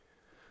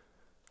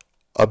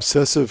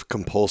Obsessive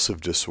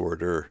compulsive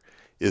disorder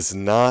is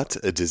not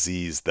a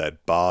disease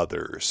that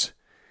bothers.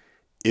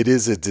 It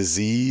is a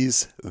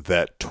disease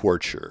that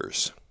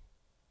tortures.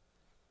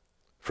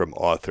 From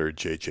author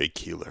J.J.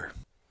 Keeler.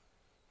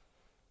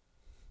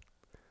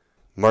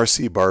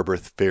 Marcy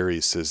Barberth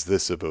Ferry says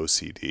this of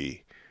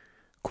OCD,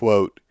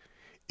 quote,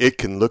 "It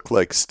can look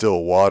like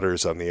still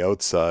waters on the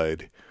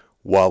outside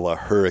while a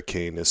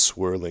hurricane is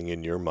swirling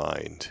in your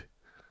mind."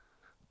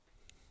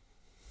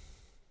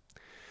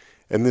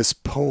 And this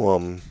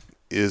poem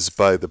is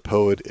by the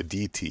poet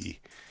Aditi,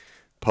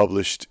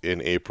 published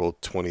in April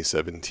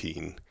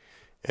 2017,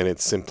 and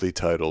it's simply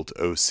titled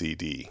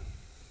OCD.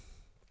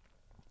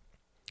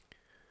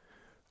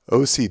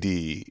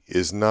 OCD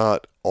is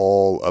not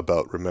all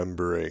about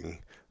remembering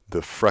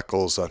the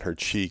freckles on her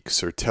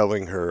cheeks or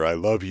telling her "I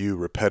love you"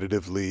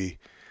 repetitively.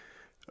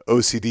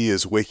 OCD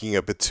is waking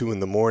up at 2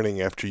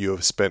 a.m. after you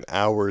have spent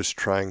hours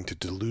trying to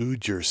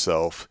delude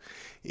yourself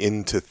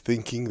into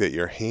thinking that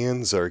your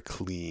hands are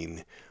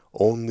clean,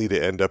 only to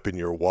end up in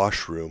your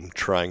washroom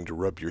trying to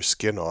rub your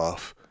skin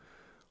off,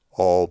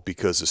 all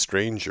because a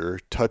stranger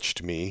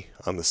touched me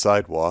on the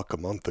sidewalk a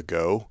month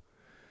ago.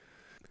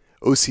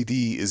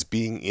 OCD is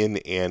being in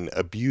an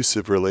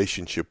abusive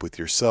relationship with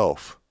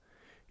yourself.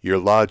 Your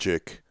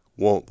logic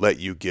won't let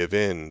you give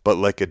in, but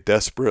like a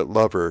desperate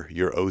lover,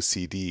 your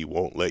OCD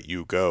won't let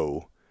you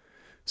go.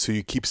 So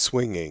you keep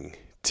swinging,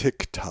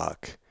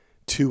 tick-tock,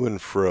 to and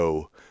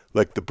fro,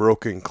 like the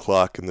broken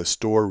clock in the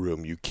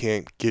storeroom you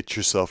can't get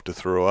yourself to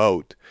throw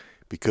out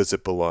because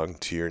it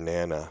belonged to your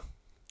Nana.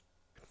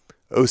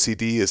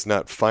 OCD is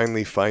not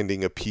finally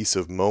finding a piece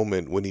of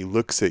moment when he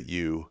looks at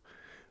you,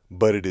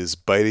 but it is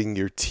biting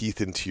your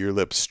teeth into your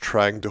lips,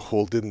 trying to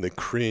hold in the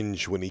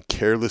cringe when he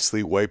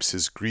carelessly wipes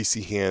his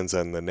greasy hands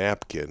on the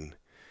napkin.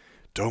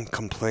 Don't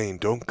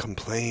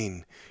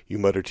complain, you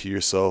mutter to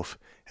yourself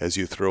as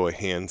you throw a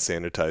hand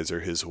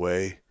sanitizer his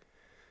way.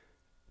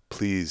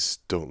 Please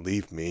don't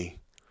leave me.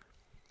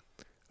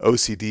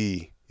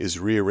 OCD is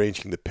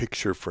rearranging the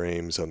picture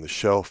frames on the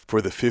shelf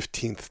for the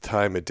 15th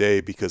time a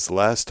day because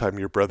last time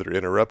your brother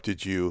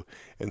interrupted you,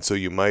 and so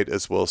you might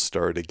as well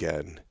start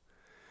again.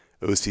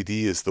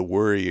 OCD is the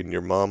worry in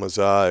your mama's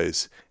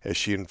eyes as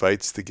she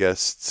invites the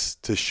guests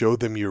to show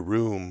them your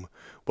room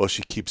while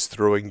she keeps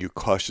throwing you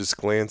cautious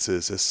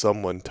glances as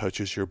someone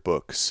touches your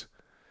books.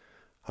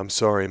 "I'm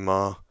sorry,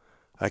 Ma.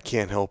 I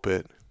can't help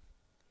it."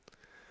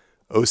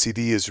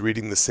 OCD is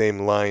reading the same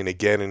line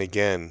again and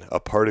again. A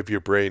part of your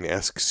brain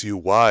asks you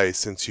why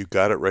since you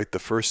got it right the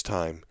first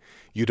time.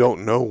 You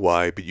don't know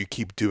why, but you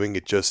keep doing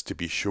it just to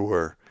be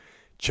sure.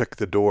 Check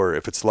the door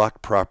if it's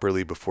locked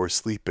properly before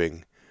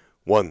sleeping.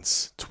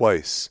 Once,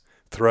 twice,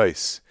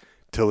 thrice,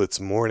 till it's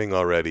morning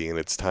already and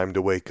it's time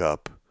to wake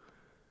up.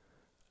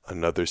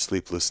 Another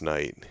sleepless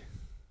night.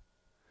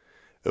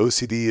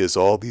 OCD is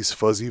all these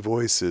fuzzy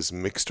voices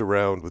mixed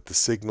around with the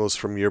signals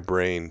from your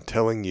brain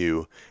telling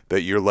you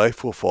that your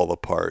life will fall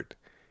apart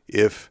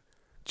if,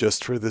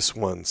 just for this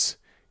once,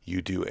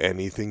 you do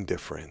anything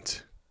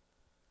different.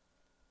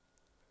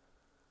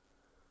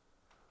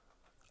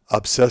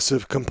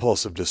 Obsessive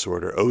compulsive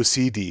disorder,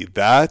 OCD,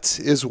 that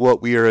is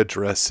what we are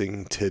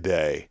addressing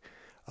today.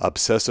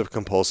 Obsessive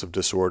compulsive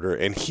disorder.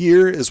 And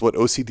here is what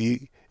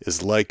OCD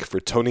is like for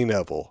Toni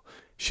Neville.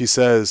 She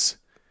says,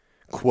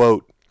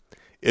 quote,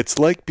 "It's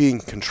like being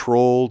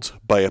controlled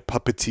by a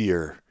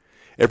puppeteer.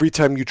 Every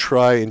time you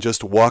try and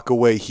just walk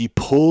away, he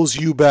pulls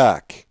you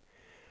back.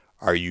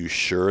 Are you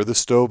sure the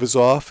stove is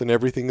off and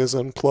everything is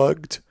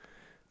unplugged?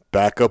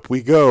 Back up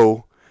we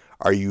go.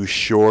 Are you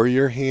sure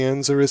your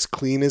hands are as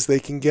clean as they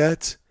can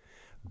get?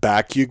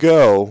 Back you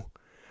go.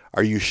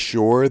 Are you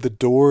sure the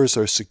doors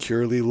are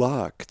securely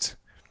locked?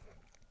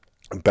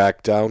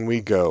 Back down we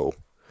go.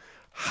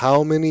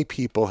 How many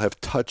people have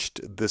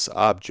touched this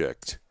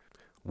object?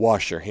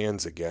 Wash your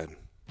hands again."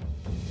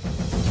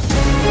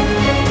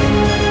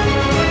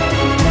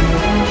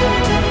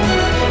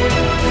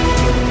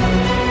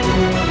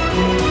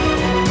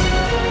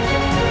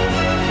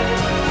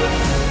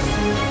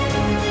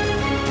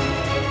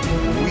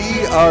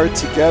 We are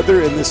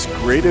together in this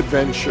great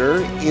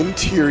adventure,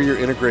 Interior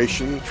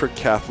Integration for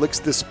Catholics,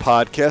 this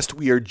podcast.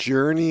 We are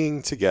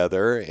journeying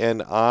together,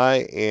 and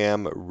I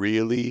am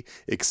really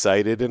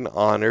excited and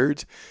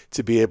honored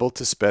to be able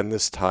to spend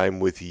this time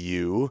with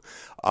you.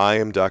 I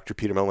am Dr.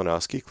 Peter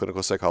Malinowski,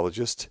 clinical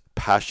psychologist,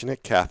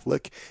 passionate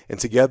Catholic, and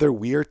together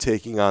we are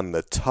taking on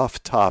the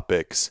tough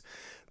topics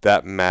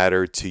that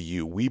matter to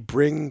you. We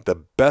bring the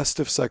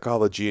best of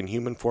psychology and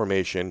human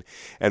formation,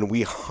 and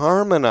we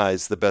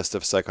harmonize the best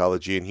of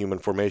psychology and human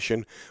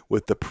formation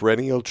with the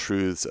perennial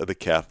truths of the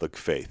Catholic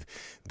faith.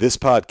 This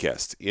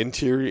podcast,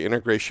 Interior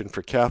Integration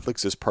for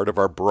Catholics, is part of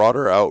our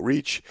broader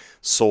outreach,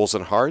 Souls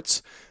and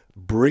Hearts,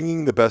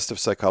 bringing the best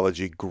of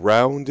psychology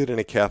grounded in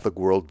a Catholic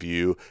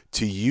worldview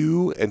to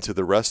you and to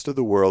the rest of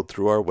the world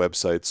through our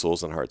website,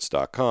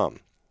 soulsandhearts.com.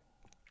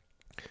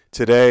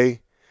 Today,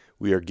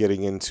 we are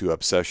getting into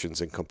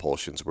obsessions and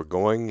compulsions. We're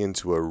going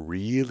into a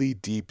really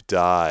deep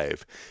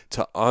dive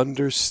to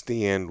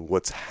understand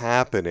what's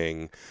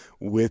happening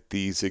with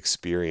these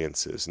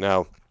experiences.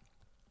 Now,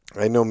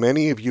 I know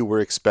many of you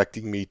were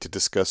expecting me to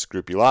discuss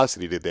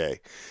scrupulosity today.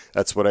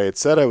 That's what I had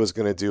said I was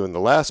going to do in the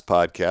last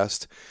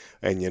podcast.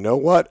 And you know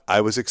what? I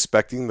was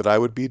expecting that I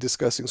would be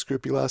discussing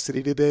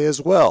scrupulosity today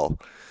as well.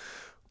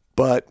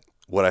 But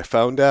what I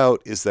found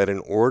out is that in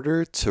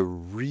order to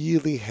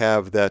really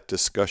have that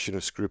discussion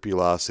of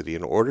scrupulosity,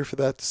 in order for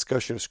that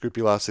discussion of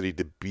scrupulosity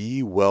to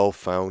be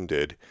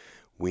well-founded,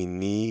 we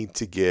need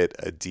to get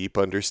a deep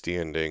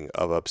understanding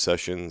of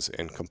obsessions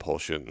and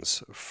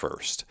compulsions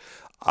first.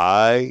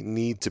 I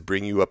need to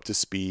bring you up to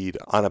speed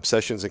on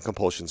obsessions and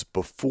compulsions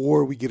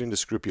before we get into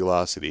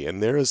scrupulosity,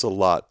 and there is a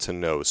lot to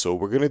know. So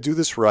we're going to do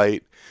this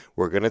right.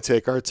 We're going to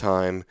take our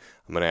time.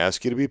 I'm going to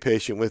ask you to be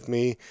patient with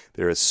me.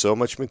 There is so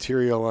much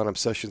material on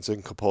obsessions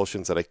and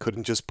compulsions that I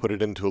couldn't just put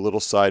it into a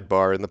little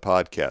sidebar in the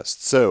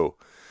podcast. So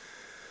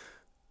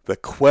the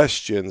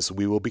questions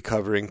we will be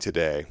covering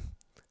today.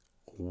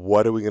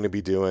 What are we going to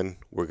be doing?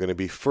 We're going to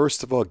be,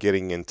 first of all,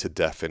 getting into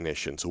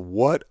definitions.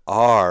 What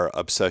are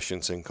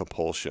obsessions and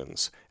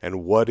compulsions?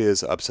 And what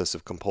is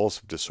obsessive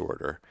compulsive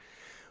disorder?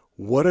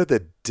 What are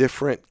the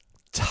different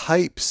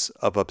types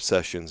of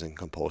obsessions and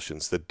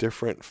compulsions, the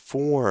different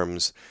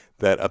forms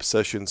that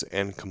obsessions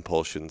and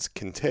compulsions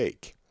can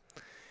take?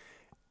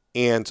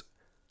 And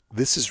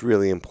this is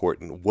really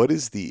important. What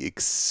is the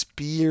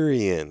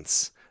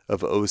experience of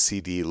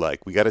OCD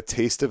like? We got a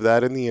taste of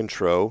that in the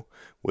intro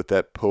with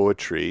that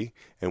poetry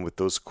and with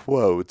those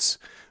quotes,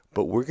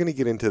 but we're going to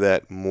get into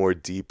that more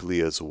deeply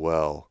as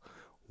well.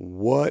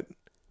 What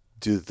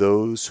do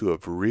those who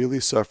have really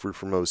suffered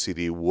from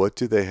OCD, what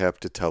do they have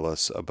to tell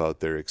us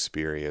about their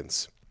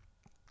experience?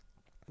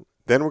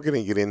 Then we're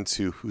going to get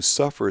into who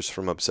suffers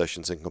from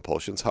obsessions and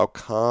compulsions. How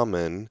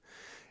common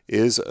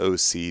is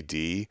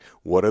OCD?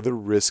 What are the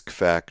risk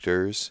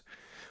factors?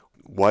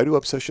 Why do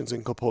obsessions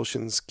and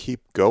compulsions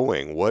keep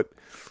going?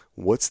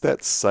 What's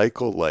that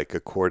cycle like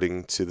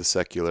according to the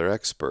secular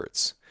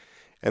experts?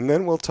 And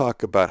then we'll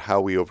talk about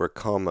how we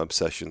overcome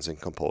obsessions and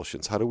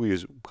compulsions. How do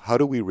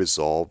we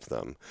resolve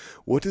them?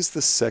 What does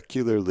the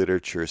secular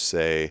literature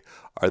say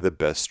are the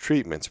best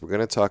treatments? We're going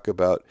to talk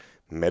about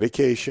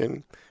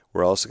medication.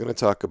 We're also going to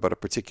talk about a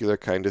particular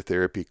kind of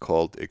therapy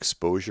called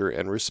exposure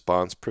and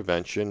response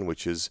prevention,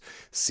 which is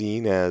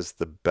seen as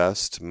the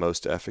best,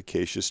 most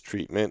efficacious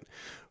treatment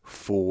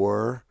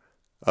for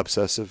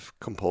obsessive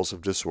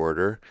compulsive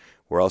disorder.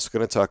 We're also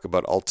going to talk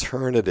about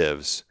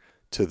alternatives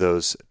to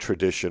those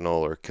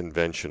traditional or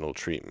conventional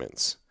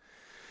treatments.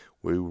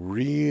 We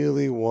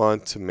really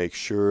want to make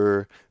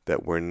sure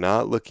that we're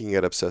not looking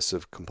at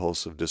obsessive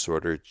compulsive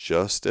disorder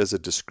just as a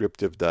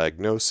descriptive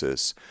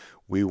diagnosis.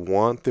 We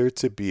want there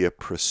to be a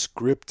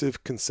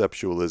prescriptive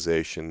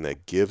conceptualization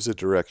that gives a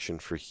direction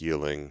for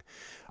healing,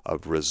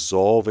 of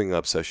resolving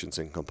obsessions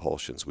and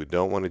compulsions. We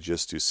don't want to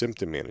just do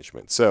symptom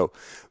management. So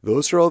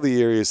those are all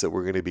the areas that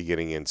we're going to be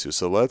getting into.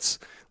 So let's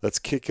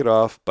kick it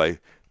off by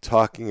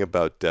talking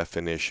about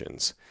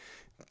definitions.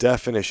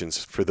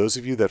 Definitions. For those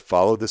of you that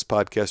follow this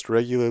podcast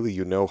regularly,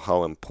 you know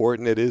how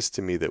important it is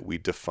to me that we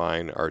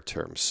define our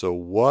terms. So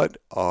what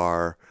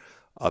are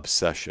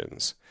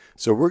obsessions?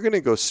 So we're going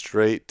to go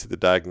straight to the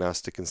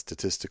Diagnostic and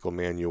Statistical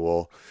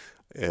Manual,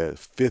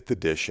 5th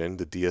edition,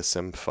 the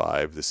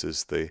DSM-5. This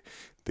is the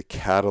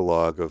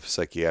catalog of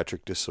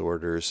psychiatric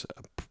disorders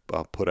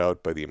put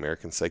out by the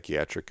American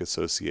Psychiatric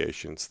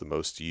Association. It's the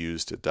most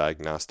used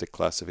diagnostic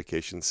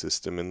classification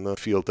system in the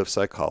field of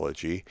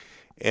psychology.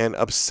 And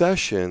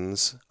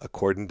obsessions,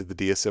 according to the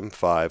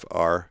DSM-5,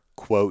 are,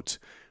 quote,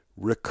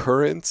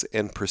 recurrent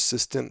and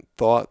persistent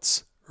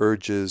thoughts,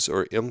 urges,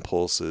 or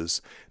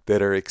impulses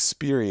that are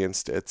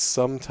experienced at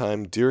some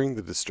time during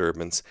the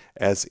disturbance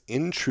as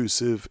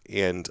intrusive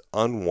and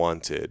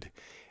unwanted,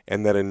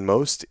 and that in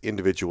most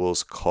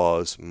individuals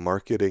cause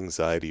marked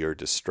anxiety or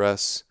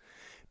distress.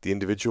 The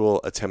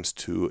individual attempts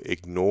to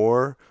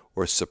ignore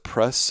or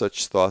suppress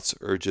such thoughts,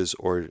 urges,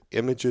 or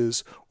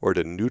images, or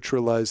to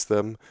neutralize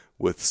them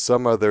with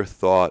some other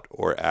thought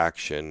or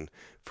action,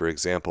 for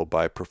example,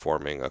 by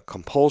performing a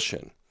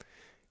compulsion.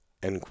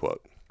 End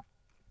quote.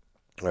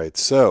 All right,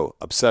 so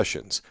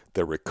obsessions,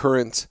 they're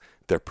recurrent,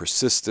 they're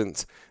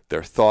persistent,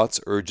 they're thoughts,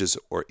 urges,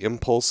 or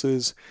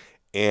impulses,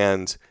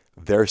 and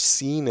they're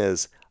seen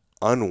as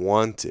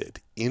unwanted,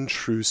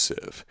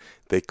 intrusive.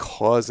 They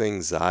cause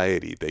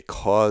anxiety, they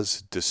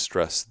cause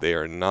distress, they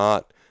are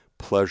not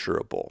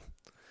pleasurable.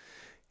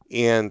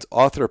 And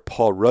author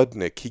Paul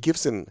Rudnick, he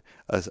gives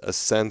a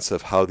sense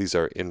of how these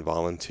are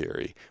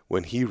involuntary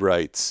when he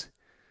writes,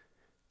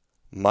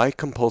 "My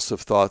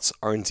compulsive thoughts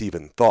aren't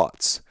even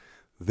thoughts.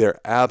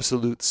 They're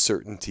absolute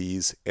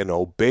certainties, and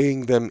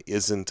obeying them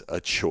isn't a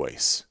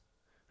choice."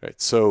 Right?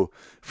 So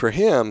for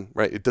him,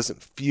 right, it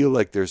doesn't feel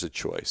like there's a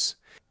choice.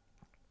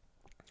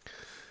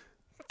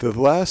 The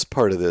last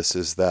part of this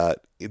is that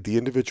the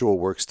individual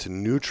works to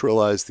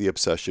neutralize the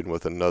obsession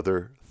with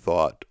another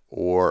thought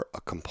or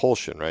a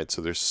compulsion, right?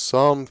 So there's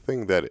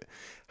something that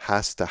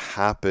has to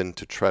happen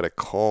to try to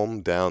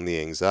calm down the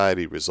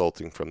anxiety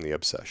resulting from the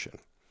obsession.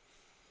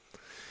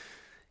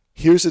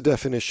 Here's a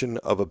definition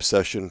of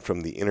obsession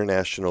from the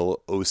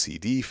International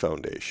OCD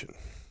Foundation.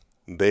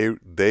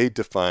 They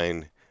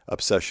define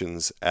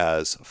obsessions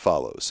as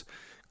follows.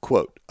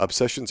 Quote,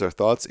 obsessions are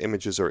thoughts,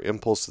 images, or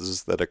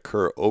impulses that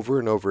occur over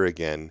and over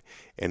again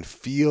and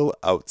feel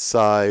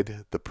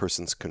outside the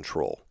person's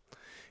control.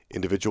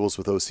 Individuals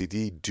with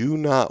OCD do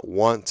not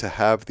want to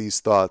have these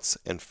thoughts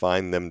and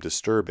find them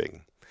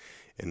disturbing.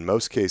 In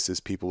most cases,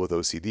 people with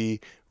OCD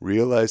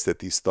realize that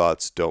these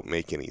thoughts don't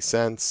make any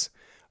sense.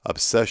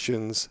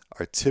 Obsessions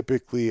are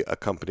typically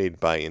accompanied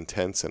by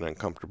intense and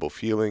uncomfortable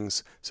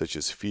feelings, such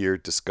as fear,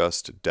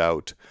 disgust,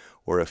 doubt,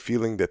 or a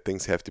feeling that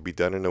things have to be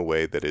done in a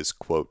way that is,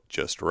 quote,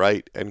 just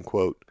right, end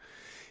quote.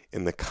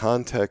 In the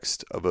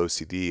context of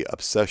OCD,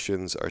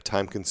 obsessions are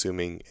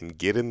time-consuming and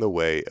get in the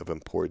way of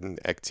important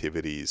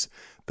activities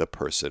the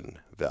person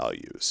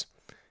values,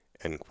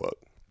 end quote.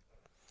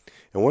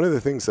 And one of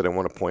the things that I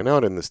want to point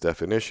out in this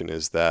definition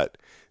is that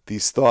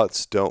these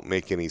thoughts don't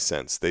make any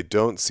sense. They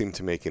don't seem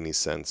to make any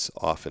sense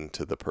often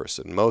to the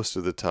person. Most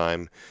of the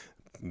time,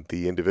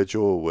 the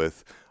individual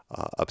with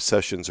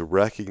obsessions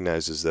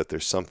recognizes that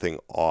there's something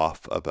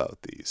off about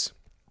these.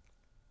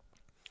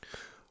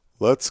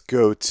 Let's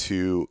go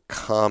to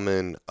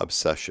common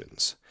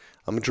obsessions.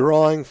 I'm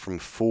drawing from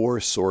 4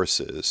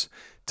 sources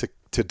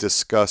to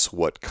discuss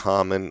what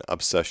common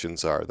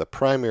obsessions are. The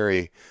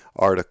primary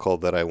article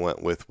that I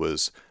went with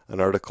was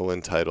an article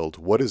entitled,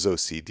 What is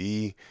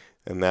OCD?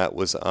 And that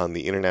was on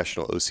the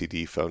International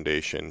OCD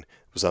Foundation.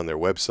 It was on their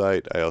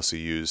website. I also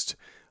used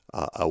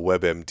a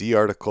WebMD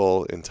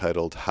article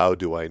entitled, How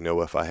Do I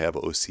Know If I Have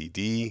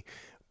OCD?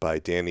 By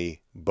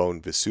Danny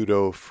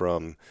Bonvisuto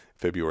from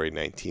February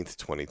 19th,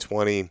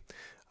 2020.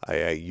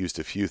 I used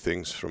a few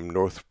things from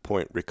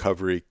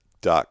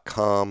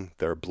northpointrecovery.com,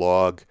 their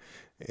blog,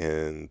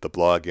 and the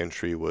blog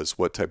entry was,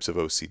 What types of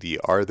OCD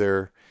are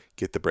there?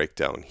 Get the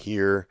breakdown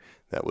here.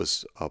 That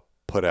was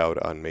put out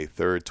on May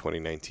 3rd,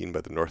 2019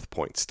 by the North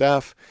Point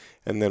staff.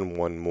 And then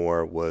one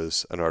more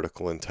was an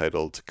article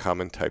entitled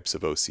Common Types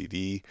of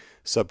OCD,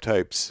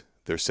 Subtypes,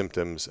 Their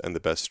Symptoms, and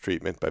the Best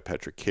Treatment by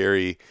Patrick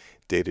Carey,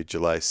 dated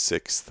July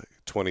 6th,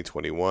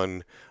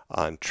 2021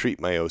 on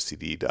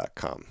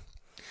treatmyocd.com.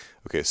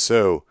 Okay,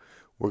 so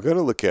we're going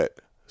to look at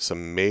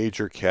some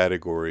major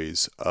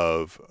categories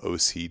of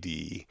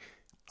OCD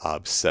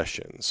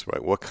obsessions,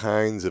 right? What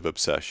kinds of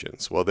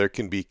obsessions? Well, there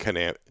can be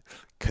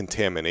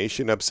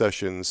contamination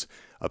obsessions,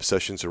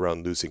 obsessions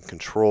around losing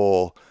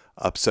control,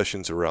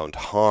 obsessions around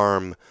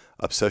harm,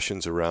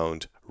 obsessions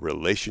around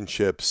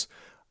relationships,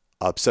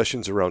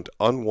 obsessions around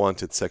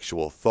unwanted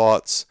sexual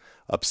thoughts,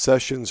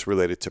 obsessions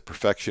related to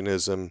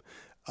perfectionism,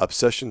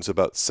 obsessions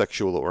about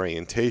sexual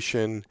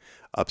orientation,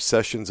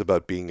 obsessions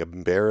about being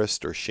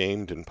embarrassed or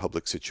shamed in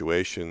public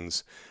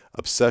situations,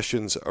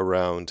 obsessions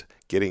around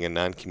getting a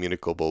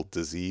non-communicable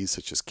disease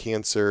such as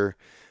cancer,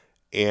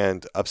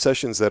 and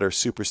obsessions that are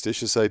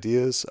superstitious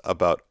ideas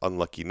about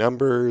unlucky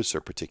numbers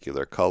or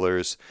particular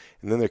colors.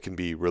 And then there can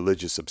be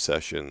religious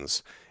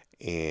obsessions,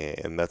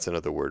 and that's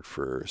another word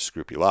for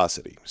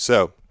scrupulosity.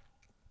 So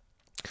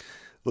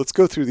let's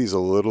go through these a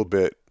little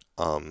bit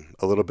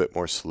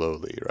more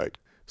slowly, right?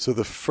 So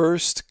the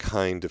first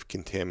kind of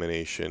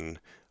contamination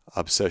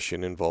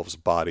obsession involves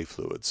body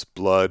fluids: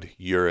 blood,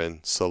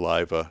 urine,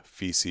 saliva,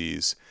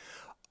 feces.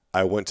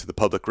 I went to the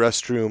public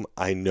restroom.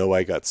 I know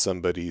I got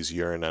somebody's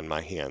urine on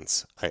my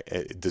hands.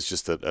 It's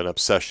just an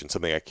obsession,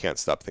 something I can't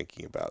stop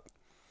thinking about.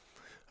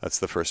 That's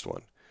the first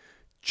one.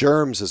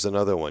 Germs is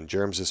another one.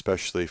 Germs,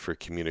 especially for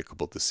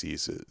communicable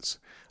diseases.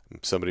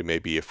 Somebody may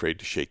be afraid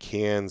to shake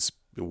hands,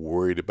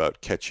 worried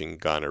about catching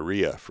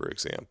gonorrhea, for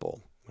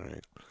example. All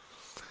right.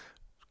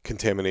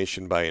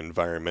 Contamination by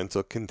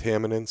environmental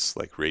contaminants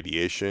like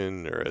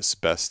radiation or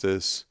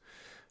asbestos.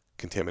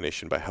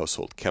 Contamination by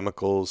household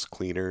chemicals,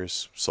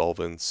 cleaners,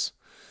 solvents.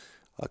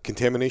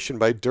 Contamination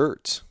by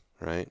dirt,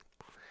 right?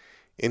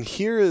 And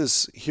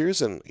here's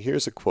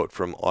a quote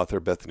from author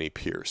Bethany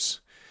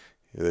Pierce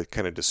that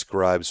kind of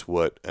describes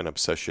what an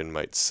obsession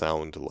might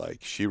sound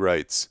like. She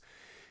writes,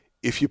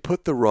 "If you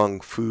put the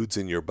wrong foods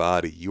in your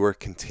body, you are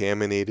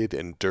contaminated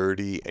and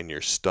dirty and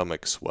your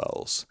stomach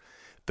swells.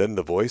 Then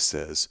the voice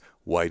says,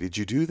 'Why did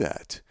you do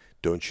that?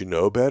 Don't you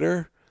know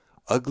better?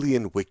 Ugly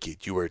and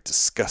wicked, you are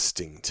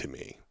disgusting to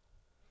me.'"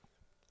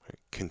 Right?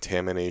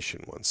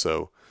 Contamination one.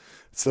 So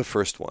it's the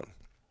first one.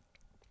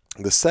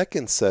 The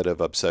second set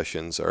of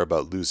obsessions are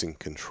about losing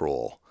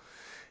control.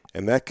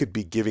 And that could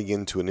be giving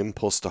in to an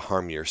impulse to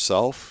harm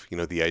yourself. You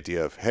know, the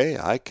idea of, hey,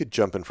 I could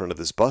jump in front of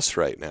this bus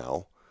right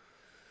now.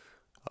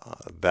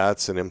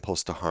 That's an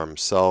impulse to harm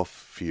self,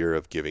 fear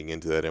of giving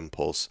into that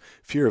impulse,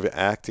 fear of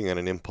acting on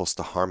an impulse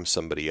to harm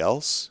somebody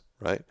else,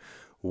 right?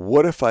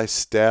 What if I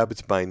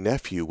stabbed my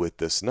nephew with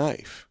this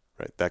knife,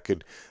 right? That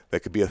could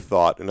be a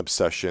thought, an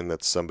obsession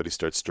that somebody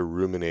starts to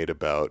ruminate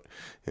about,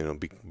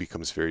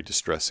 becomes very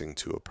distressing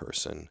to a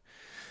person.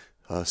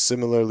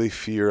 Similarly,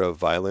 fear of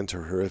violent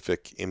or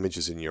horrific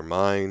images in your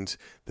mind,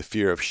 the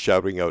fear of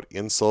shouting out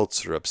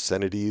insults or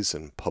obscenities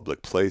in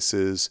public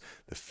places,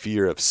 the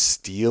fear of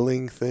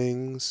stealing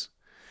things,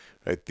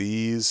 right?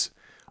 These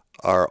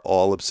are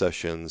all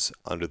obsessions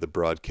under the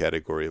broad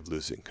category of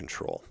losing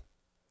control.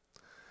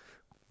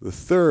 The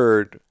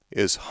third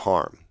is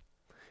harm.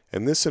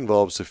 And this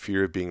involves a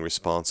fear of being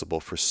responsible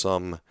for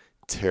some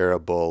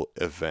terrible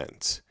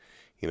event.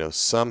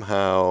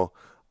 Somehow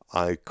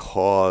I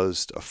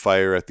caused a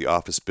fire at the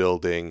office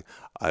building.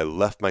 I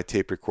left my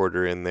tape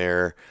recorder in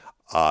there.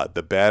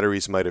 The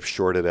batteries might have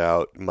shorted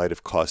out, might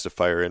have caused a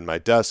fire in my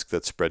desk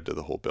that spread to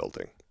the whole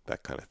building.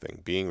 That kind of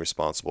thing. Being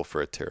responsible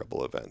for a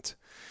terrible event.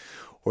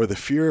 Or the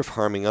fear of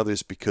harming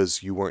others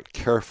because you weren't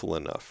careful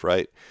enough,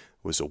 right? It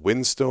was a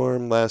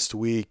windstorm last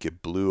week.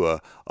 It blew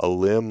a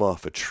limb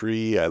off a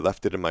tree. I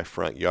left it in my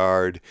front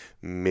yard.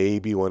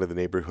 Maybe one of the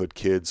neighborhood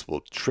kids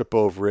will trip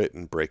over it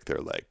and break their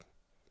leg,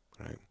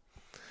 right?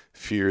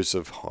 Fears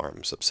of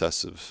harms,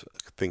 obsessive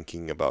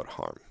thinking about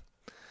harm.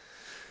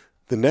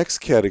 The next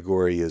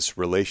category is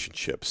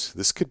relationships.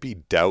 This could be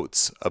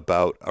doubts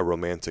about a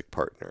romantic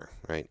partner,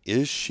 right?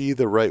 Is she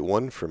the right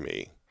one for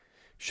me?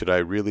 Should I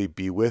really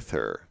be with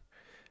her?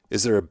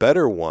 Is there a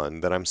better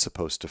one that I'm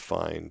supposed to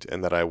find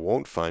and that I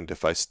won't find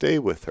if I stay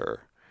with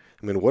her?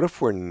 I mean, what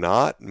if we're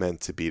not meant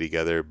to be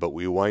together, but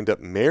we wind up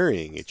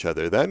marrying each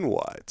other? Then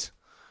what?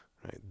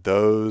 Right?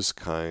 Those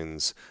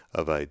kinds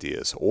of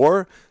ideas.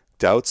 Or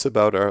doubts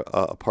about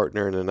a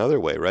partner in another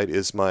way, right?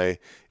 Is my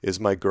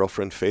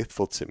girlfriend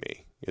faithful to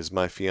me? Is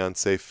my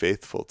fiance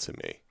faithful to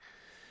me?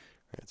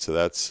 Right, so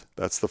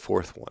that's the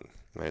fourth one.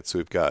 Right? So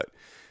we've got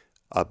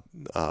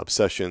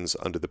obsessions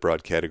under the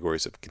broad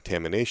categories of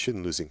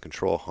contamination, losing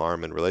control,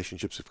 harm, and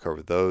relationships. We've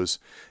covered those.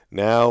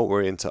 Now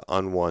we're into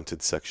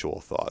unwanted sexual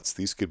thoughts.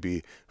 These could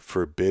be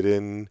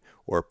forbidden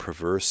or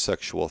perverse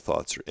sexual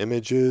thoughts or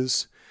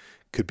images.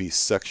 Could be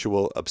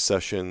sexual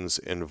obsessions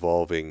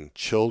involving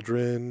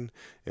children,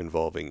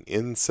 involving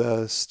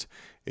incest.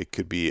 It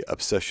could be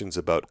obsessions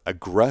about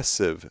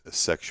aggressive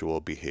sexual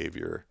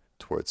behavior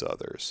towards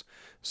others.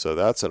 So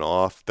that's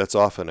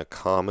often a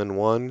common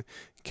one in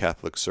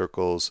Catholic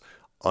circles,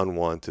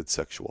 unwanted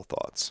sexual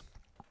thoughts.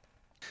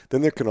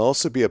 Then there can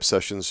also be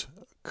obsessions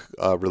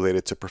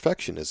related to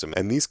perfectionism,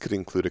 and these could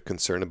include a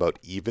concern about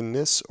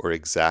evenness or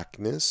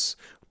exactness,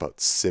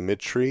 about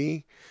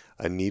symmetry,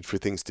 a need for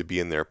things to be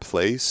in their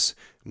place,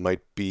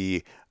 might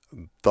be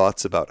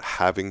thoughts about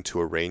having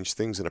to arrange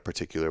things in a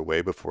particular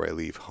way before I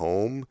leave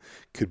home,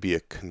 could be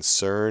a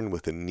concern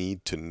with a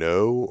need to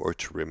know or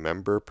to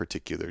remember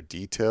particular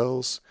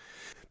details.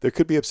 There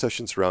could be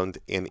obsessions around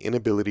an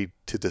inability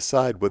to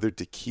decide whether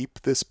to keep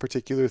this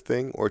particular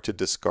thing or to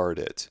discard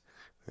it.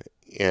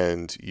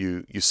 And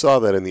you saw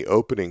that in the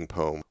opening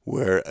poem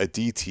where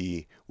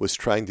Aditi was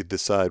trying to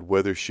decide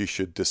whether she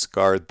should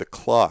discard the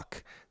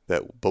clock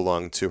that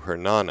belonged to her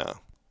Nana.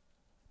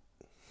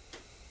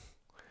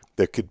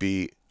 There could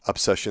be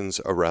obsessions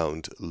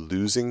around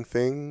losing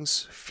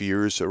things,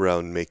 fears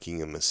around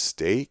making a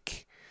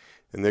mistake,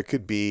 and there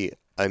could be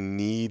a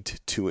need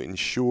to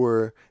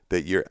ensure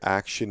that your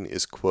action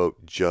is,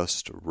 quote,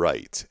 just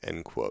right,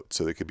 end quote.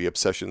 So there could be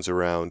obsessions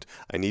around,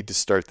 I need to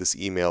start this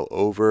email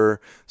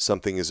over,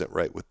 something isn't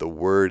right with the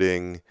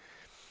wording.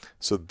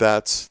 So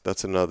that's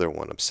another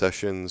one,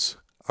 obsessions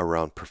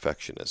around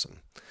perfectionism.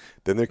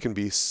 Then there can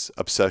be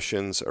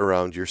obsessions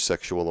around your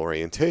sexual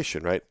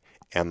orientation, right?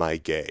 Am I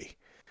gay?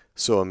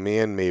 So a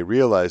man may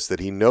realize that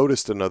he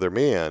noticed another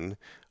man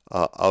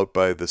out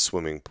by the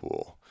swimming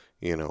pool.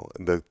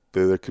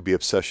 There could be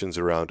obsessions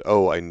around,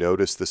 oh, I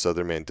noticed this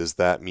other man. Does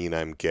that mean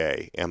I'm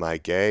gay? Am I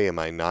gay? Am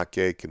I not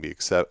gay? Can be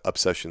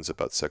obsessions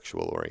about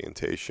sexual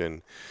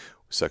orientation,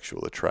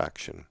 sexual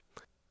attraction.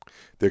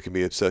 There can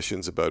be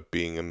obsessions about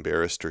being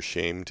embarrassed or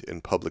shamed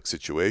in public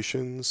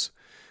situations.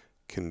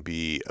 Can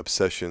be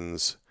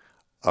obsessions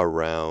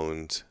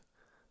around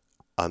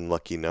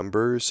unlucky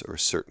numbers or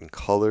certain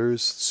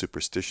colors,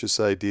 superstitious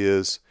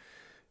ideas,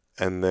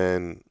 and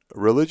then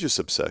religious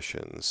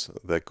obsessions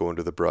that go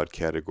into the broad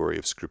category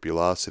of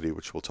scrupulosity,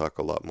 which we'll talk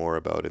a lot more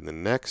about in the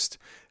next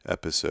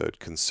episode.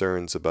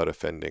 Concerns about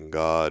offending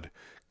God,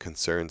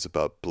 concerns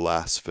about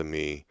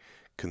blasphemy,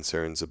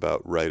 concerns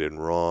about right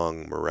and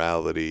wrong,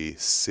 morality,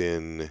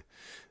 sin,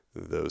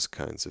 those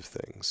kinds of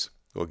things.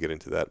 We'll get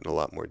into that in a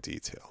lot more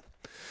detail.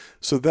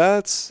 So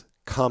that's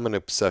common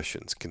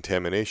obsessions: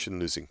 contamination,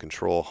 losing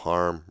control,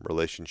 harm,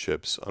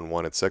 relationships,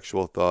 unwanted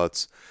sexual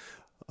thoughts,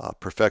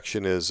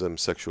 perfectionism,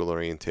 sexual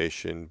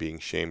orientation, being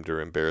shamed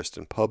or embarrassed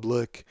in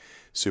public,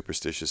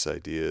 superstitious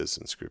ideas,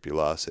 and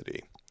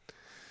scrupulosity.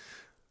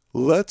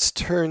 Let's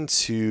turn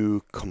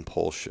to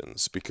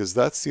compulsions, because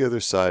that's the other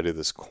side of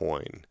this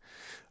coin.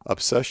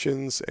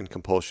 Obsessions and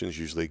compulsions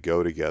usually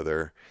go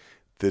together.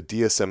 The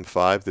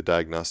DSM-5, the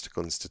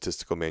Diagnostical and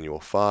Statistical Manual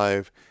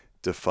 5,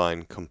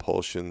 define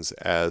compulsions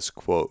as,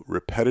 quote,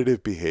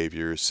 repetitive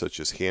behaviors such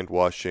as hand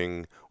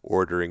washing,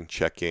 ordering,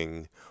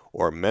 checking,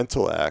 or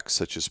mental acts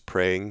such as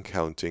praying,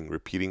 counting,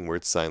 repeating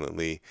words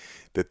silently,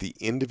 that the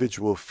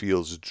individual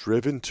feels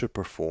driven to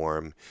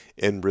perform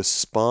in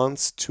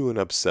response to an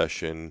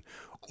obsession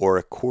or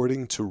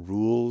according to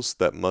rules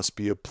that must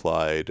be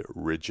applied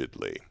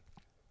rigidly.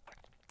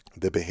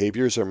 The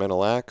behaviors or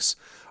mental acts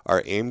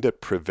are aimed at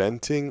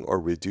preventing or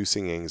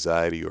reducing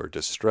anxiety or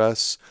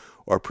distress,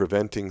 or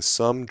preventing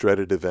some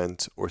dreaded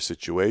event or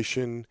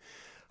situation.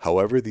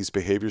 However, these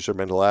behaviors or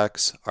mental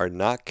acts are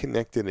not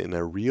connected in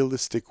a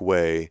realistic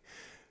way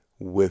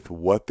with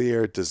what they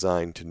are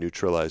designed to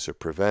neutralize or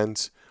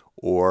prevent,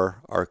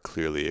 or are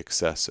clearly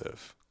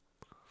excessive.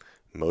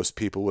 Most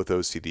people with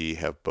OCD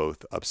have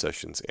both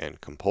obsessions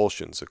and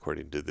compulsions,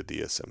 according to the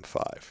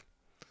DSM-5.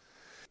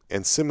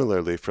 And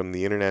similarly, from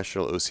the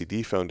International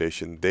OCD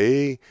Foundation,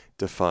 they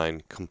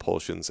define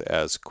compulsions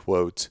as,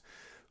 quote,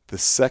 the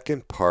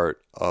second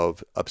part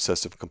of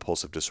obsessive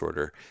compulsive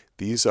disorder.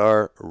 These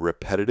are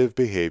repetitive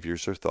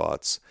behaviors or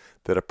thoughts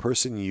that a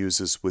person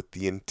uses with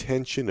the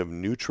intention of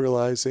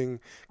neutralizing,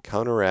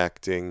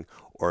 counteracting,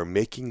 or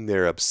making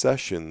their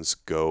obsessions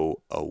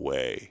go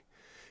away.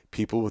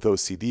 People with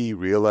OCD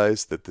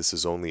realize that this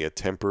is only a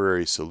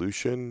temporary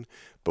solution,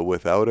 but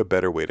without a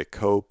better way to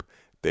cope,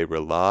 they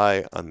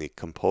rely on the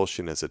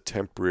compulsion as a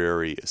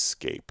temporary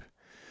escape.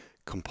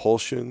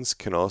 Compulsions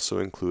can also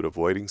include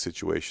avoiding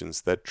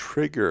situations that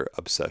trigger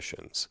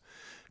obsessions.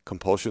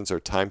 Compulsions are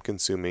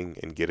time-consuming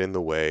and get in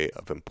the way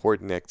of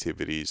important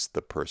activities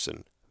the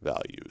person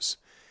values.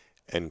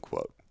 End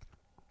quote.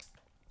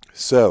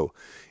 So,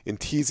 in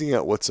teasing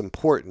out what's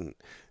important,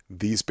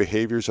 these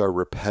behaviors are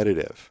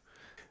repetitive.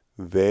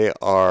 They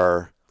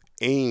are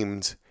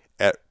aimed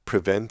at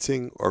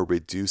preventing or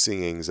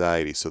reducing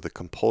anxiety. So the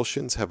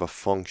compulsions have a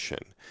function.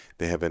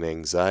 They have an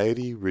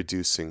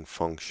anxiety-reducing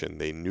function.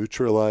 They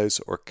neutralize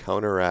or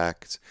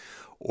counteract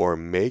or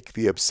make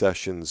the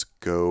obsessions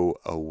go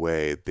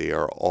away. They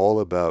are all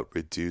about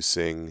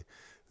reducing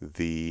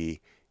the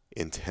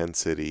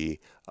intensity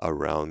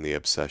around the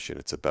obsession.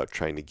 It's about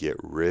trying to get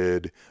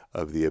rid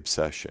of the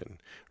obsession,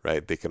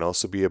 right? They can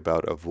also be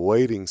about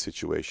avoiding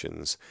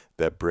situations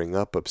that bring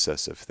up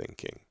obsessive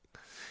thinking.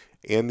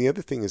 And the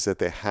other thing is that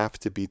they have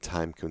to be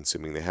time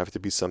consuming. They have to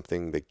be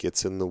something that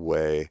gets in the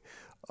way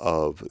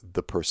of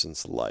the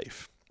person's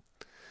life.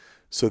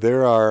 So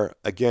there are,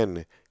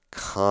 again,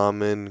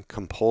 common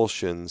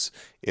compulsions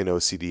in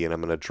OCD, and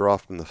I'm going to draw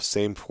from the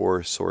same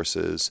four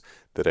sources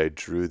that I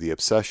drew the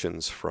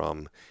obsessions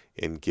from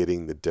in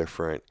getting the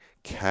different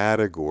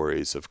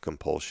categories of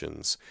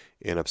compulsions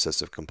in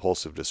obsessive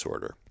compulsive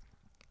disorder.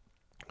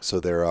 So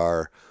there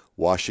are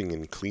washing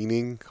and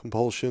cleaning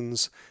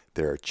compulsions,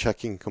 there are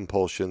checking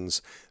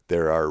compulsions,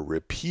 there are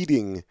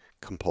repeating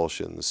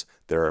compulsions,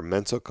 there are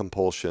mental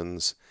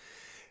compulsions,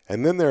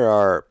 and then there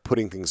are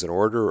putting things in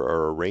order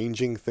or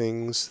arranging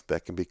things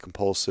that can be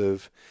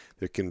compulsive.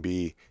 There can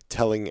be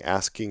telling,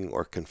 asking,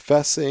 or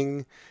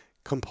confessing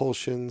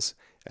compulsions,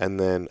 and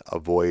then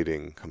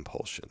avoiding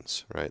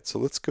compulsions, right? So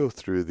let's go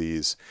through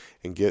these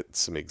and get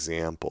some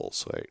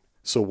examples, right?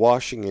 So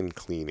washing and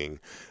cleaning.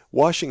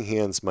 Washing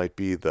hands might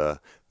be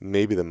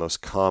maybe the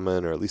most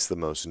common or at least the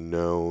most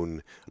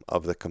known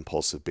of the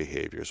compulsive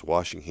behaviors.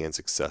 Washing hands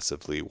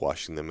excessively,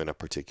 washing them in a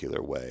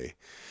particular way.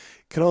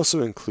 Can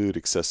also include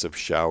excessive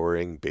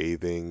showering,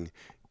 bathing,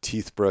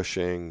 teeth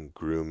brushing,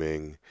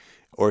 grooming,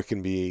 or it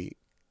can be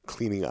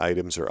cleaning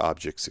items or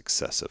objects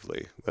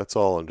excessively. That's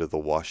all under the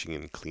washing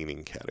and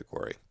cleaning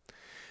category.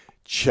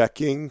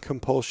 Checking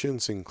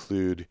compulsions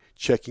include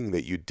checking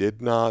that you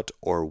did not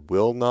or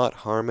will not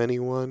harm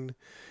anyone,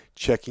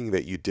 checking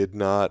that you did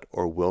not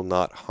or will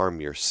not harm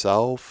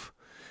yourself,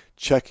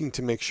 checking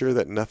to make sure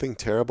that nothing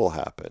terrible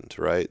happened,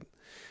 right?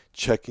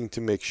 Checking to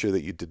make sure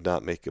that you did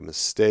not make a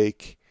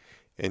mistake,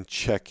 and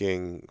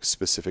checking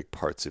specific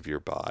parts of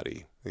your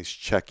body. These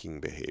checking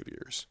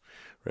behaviors,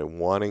 right?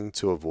 Wanting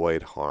to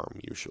avoid harm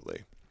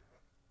usually.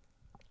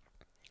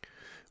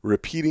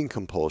 Repeating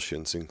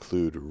compulsions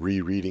include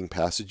rereading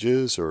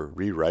passages or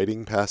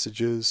rewriting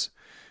passages,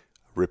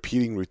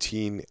 repeating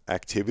routine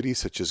activities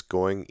such as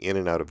going in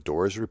and out of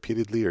doors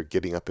repeatedly or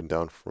getting up and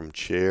down from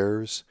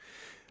chairs,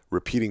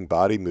 repeating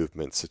body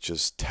movements such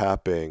as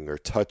tapping or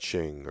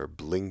touching or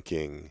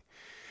blinking.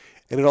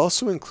 And it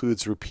also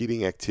includes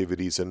repeating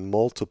activities in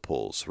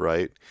multiples,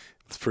 right?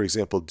 For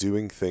example,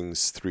 doing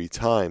things 3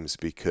 times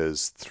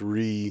because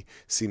 3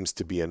 seems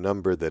to be a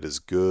number that is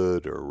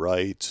good or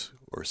right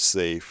or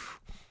safe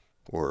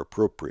or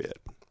appropriate.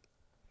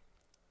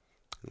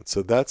 And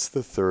so that's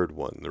the third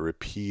one, the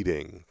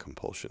repeating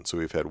compulsion. So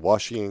we've had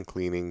washing and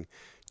cleaning,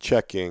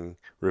 checking,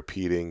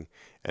 repeating,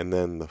 and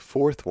then the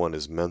fourth one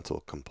is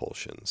mental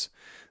compulsions.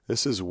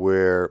 This is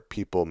where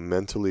people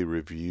mentally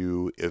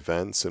review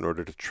events in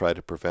order to try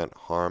to prevent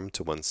harm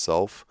to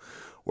oneself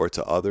or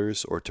to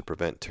others or to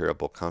prevent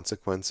terrible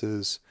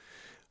consequences.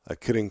 It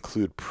could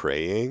include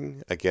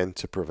praying, again,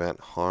 to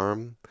prevent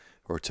harm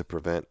or to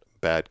prevent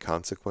bad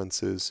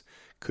consequences.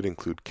 Could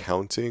include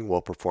counting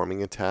while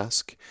performing a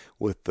task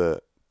with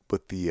the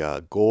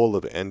goal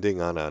of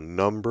ending on a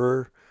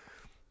number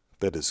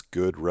that is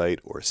good, right,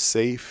 or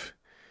safe.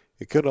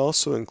 It could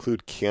also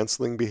include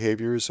canceling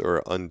behaviors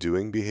or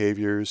undoing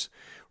behaviors,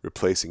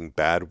 replacing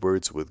bad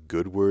words with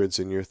good words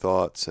in your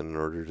thoughts in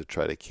order to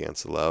try to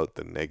cancel out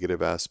the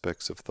negative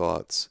aspects of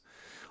thoughts.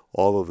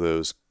 All of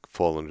those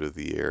fall under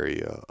the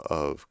area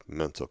of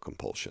mental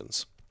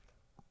compulsions.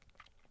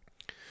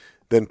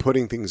 Then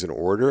putting things in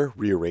order,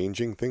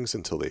 rearranging things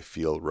until they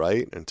feel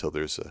right, until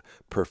there's a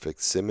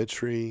perfect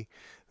symmetry.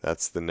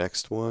 That's the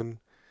next one.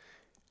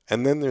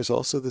 And then there's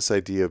also this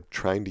idea of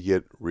trying to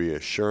get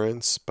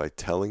reassurance by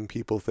telling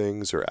people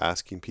things or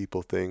asking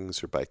people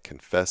things or by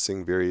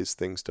confessing various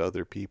things to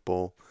other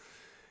people,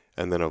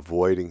 and then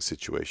avoiding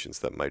situations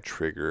that might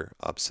trigger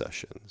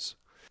obsessions.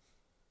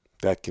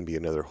 That can be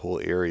another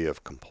whole area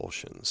of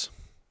compulsions.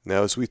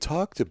 Now, as we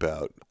talked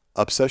about,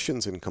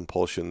 obsessions and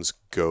compulsions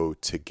go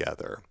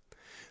together.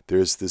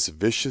 There's this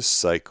vicious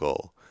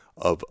cycle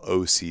of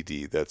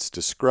OCD that's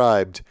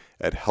described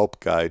at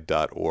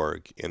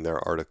helpguide.org in their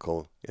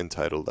article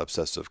entitled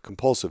Obsessive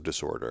Compulsive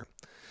Disorder.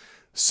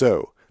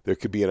 So, there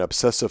could be an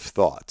obsessive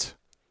thought,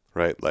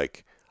 right?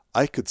 Like,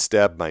 I could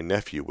stab my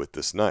nephew with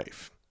this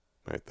knife,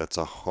 right? That's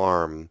a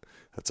harm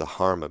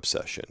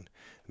obsession.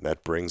 And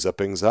that brings up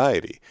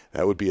anxiety.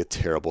 That would be a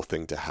terrible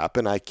thing to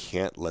happen. I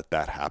can't let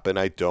that happen.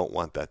 I don't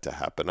want that to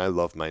happen. I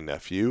love my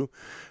nephew,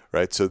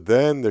 right? So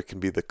then there can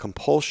be the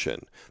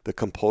compulsion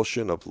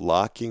of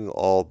locking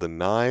all the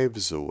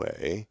knives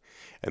away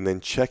and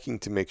then checking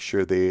to make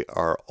sure they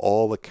are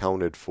all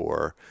accounted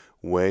for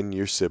when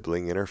your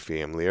sibling and her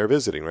family are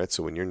visiting, right?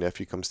 So when your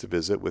nephew comes to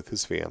visit with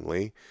his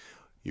family,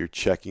 you're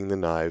checking the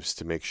knives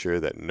to make sure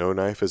that no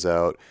knife is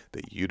out,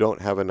 that you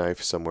don't have a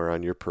knife somewhere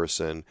on your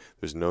person.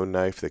 There's no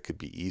knife that could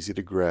be easy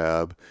to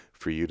grab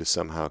for you to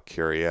somehow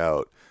carry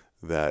out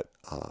that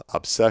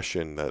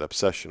obsession, that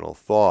obsessional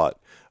thought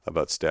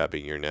about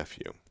stabbing your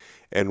nephew.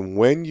 And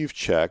when you've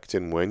checked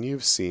and when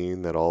you've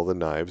seen that all the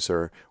knives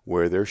are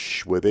where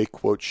they,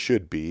 quote,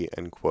 should be,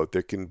 end quote,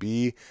 there can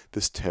be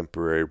this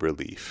temporary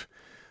relief.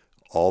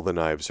 All the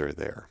knives are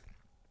there.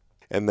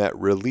 And that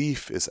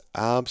relief is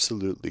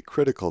absolutely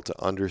critical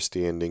to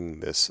understanding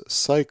this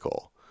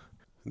cycle.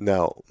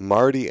 Now,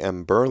 Marty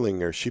M.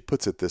 Berlinger, she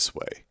puts it this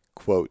way,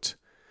 quote,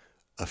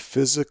 "A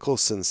physical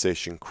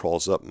sensation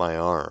crawls up my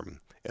arm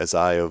as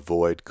I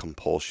avoid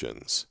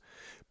compulsions.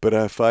 But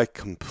if I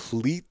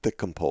complete the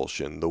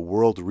compulsion, the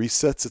world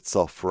resets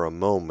itself for a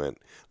moment,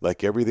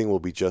 like everything will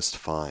be just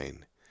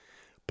fine.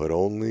 But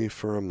only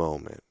for a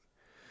moment."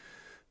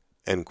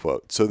 End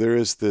quote. So there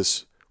is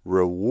this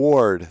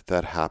reward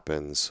that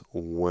happens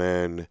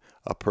when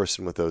a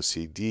person with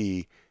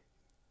OCD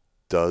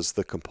does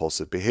the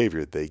compulsive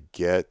behavior. They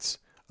get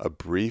a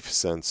brief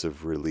sense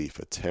of relief,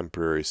 a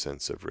temporary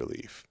sense of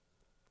relief.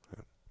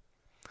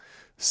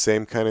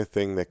 Same kind of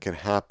thing that can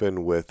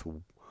happen with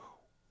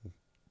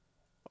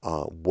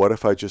what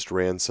if I just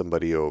ran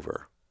somebody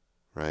over,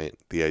 right?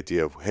 The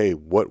idea of, hey,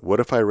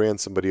 what if I ran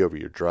somebody over?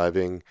 You're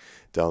driving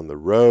down the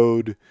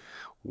road.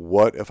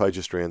 What if I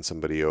just ran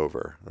somebody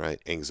over, right?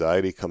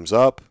 Anxiety comes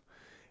up,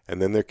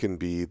 and then there can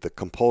be the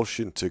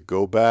compulsion to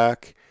go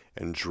back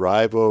and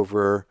drive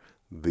over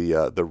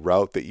the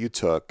route that you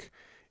took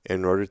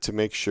in order to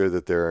make sure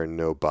that there are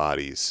no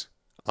bodies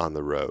on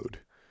the road,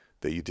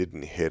 that you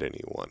didn't hit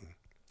anyone,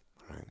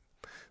 right?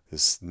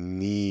 This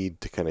need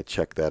to kind of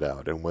check that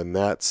out. And when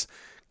that's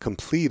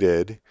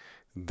completed,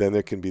 then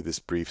there can be this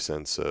brief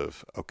sense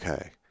of,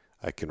 okay,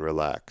 I can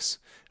relax.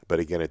 But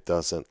again, it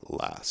doesn't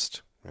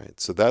last.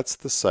 Right? So that's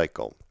the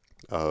cycle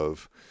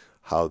of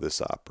how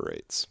this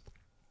operates.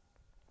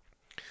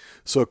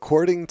 So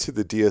according to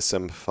the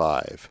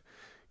DSM-5,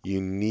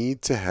 you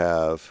need to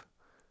have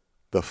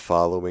the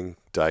following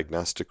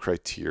diagnostic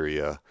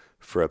criteria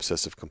for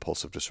obsessive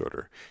compulsive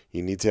disorder.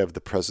 You need to have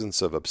the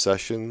presence of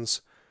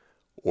obsessions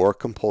or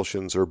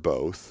compulsions or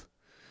both.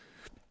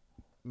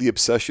 The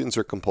obsessions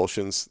or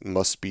compulsions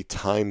must be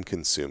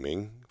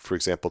time-consuming, for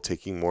example,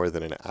 taking more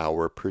than an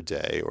hour per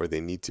day, or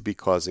they need to be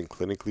causing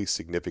clinically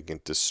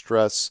significant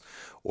distress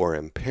or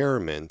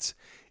impairment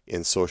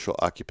in social,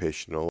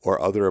 occupational,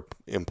 or other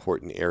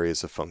important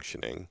areas of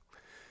functioning.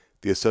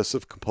 The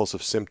obsessive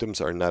compulsive symptoms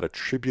are not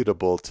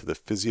attributable to the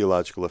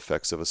physiological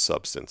effects of a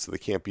substance. So they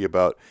can't be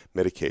about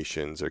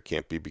medications, or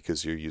can't be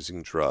because you're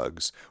using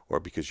drugs, or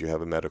because you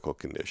have a medical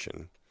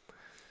condition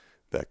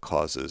that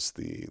causes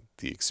the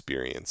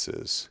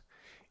experiences.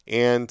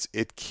 And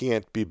it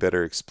can't be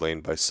better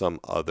explained by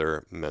some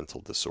other mental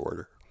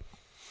disorder.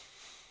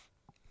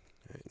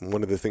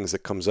 One of the things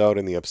that comes out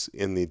in the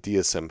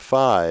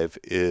DSM-5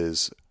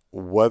 is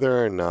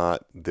whether or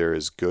not there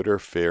is good or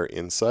fair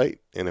insight.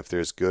 And if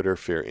there's good or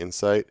fair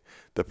insight,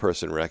 the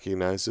person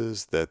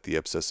recognizes that the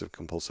obsessive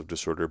compulsive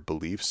disorder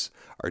beliefs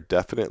are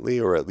definitely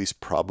or at least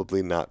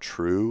probably not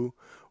true,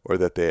 or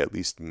that they at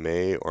least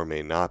may or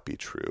may not be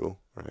true,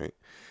 right?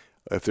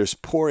 If there's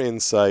poor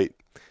insight,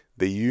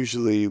 they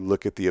usually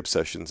look at the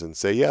obsessions and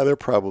say, yeah, they're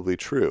probably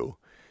true.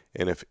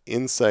 And if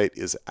insight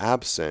is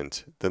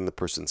absent, then the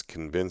person's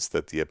convinced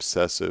that the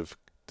obsessive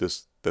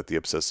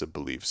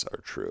beliefs are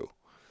true.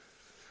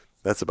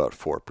 That's about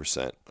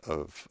 4%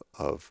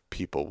 of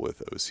people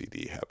with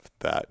OCD have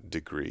that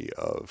degree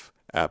of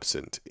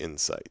absent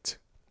insight.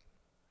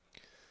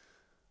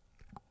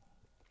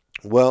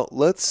 Well,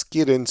 let's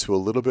get into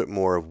a little bit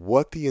more of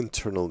what the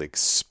internal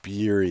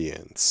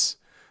experience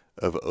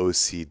of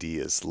OCD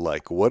is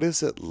like. What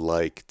is it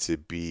like to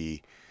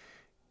be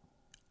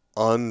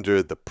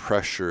under the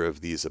pressure of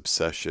these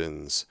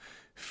obsessions,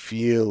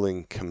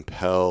 feeling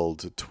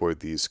compelled toward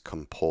these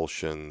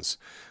compulsions?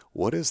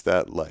 What is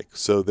that like?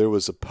 So there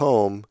was a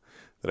poem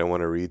that I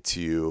want to read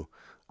to you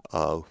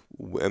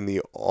And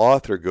the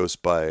author goes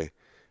by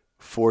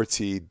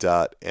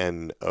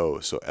Forti.no,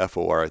 so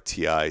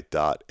Forti.no.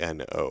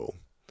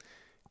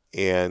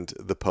 And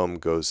the poem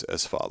goes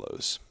as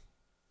follows.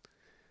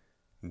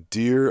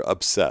 Dear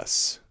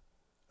Obsessive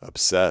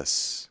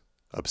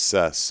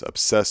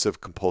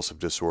compulsive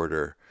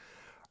disorder,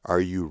 are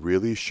you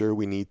really sure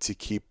we need to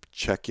keep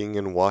checking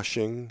and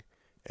washing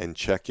and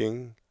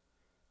checking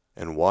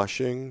and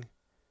washing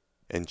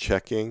and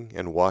checking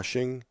and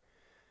washing?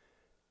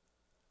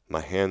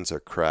 My hands are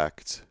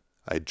cracked.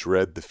 I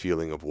dread the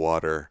feeling of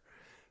water,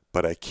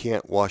 but I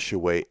can't wash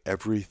away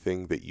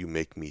everything that you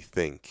make me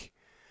think.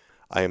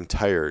 I am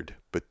tired,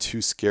 but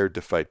too scared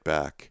to fight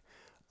back.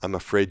 I'm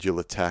afraid you'll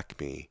attack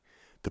me.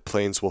 The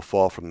planes will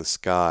fall from the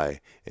sky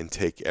and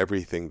take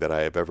everything that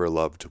I have ever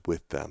loved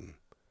with them.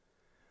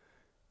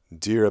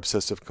 Dear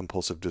obsessive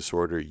compulsive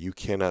disorder, you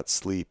cannot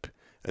sleep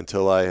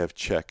until I have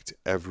checked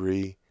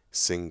every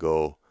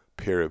single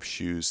pair of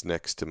shoes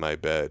next to my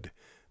bed,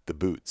 the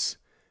boots,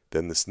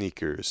 then the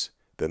sneakers,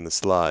 then the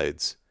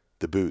slides,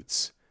 the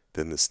boots,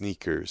 then the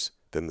sneakers,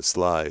 then the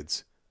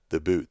slides, the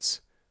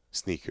boots,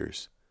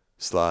 sneakers,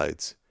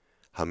 slides.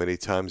 How many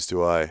times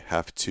do I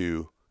have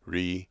to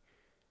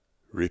repeat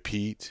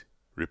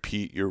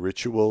your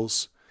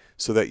rituals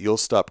so that you'll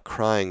stop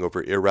crying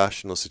over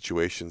irrational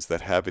situations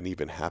that haven't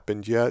even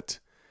happened yet?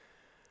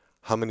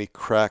 How many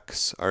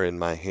cracks are in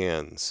my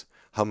hands?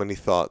 How many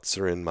thoughts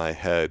are in my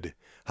head?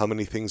 How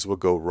many things will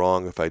go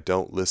wrong if I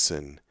don't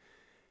listen?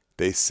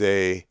 They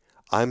say,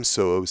 I'm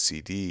so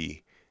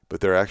OCD,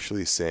 but they're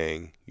actually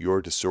saying,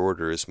 your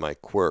disorder is my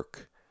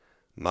quirk.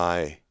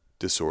 My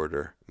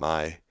disorder.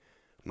 My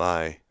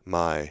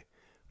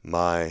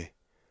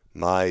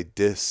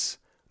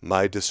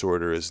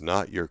disorder is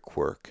not your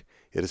quirk.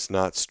 It is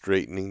not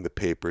straightening the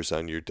papers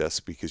on your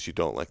desk because you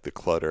don't like the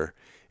clutter.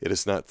 It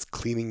is not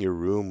cleaning your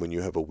room when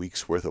you have a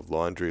week's worth of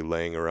laundry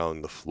laying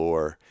around the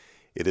floor.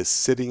 It is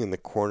sitting in the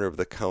corner of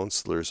the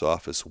counselor's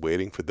office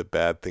waiting for the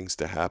bad things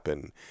to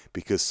happen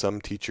because some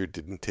teacher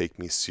didn't take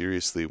me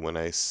seriously when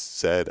I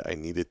said I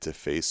needed to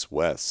face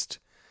west.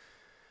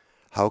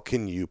 How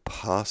can you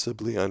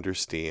possibly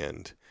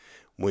understand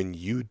when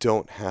you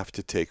don't have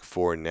to take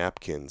 4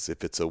 napkins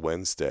if it's a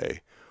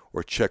Wednesday,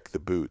 or check the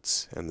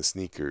boots and the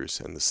sneakers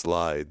and the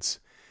slides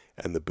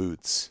and the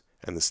boots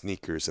and the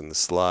sneakers and the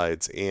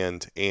slides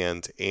and,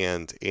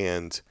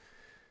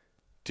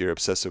 dear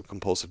obsessive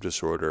compulsive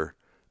disorder,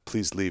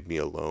 please leave me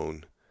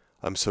alone.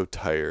 I'm so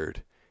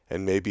tired,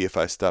 and maybe if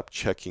I stop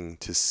checking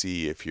to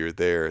see if you're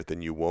there,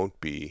 then you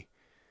won't be,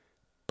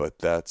 but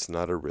that's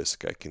not a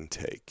risk I can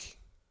take.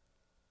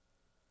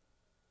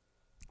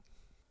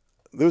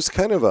 There's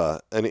kind of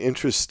an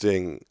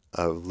interesting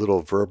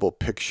little verbal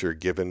picture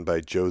given by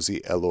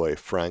Josie Eloy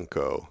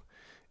Franco.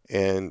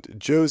 And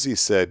Josie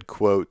said,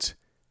 quote,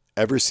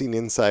 ever seen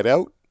Inside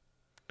Out?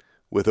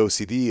 With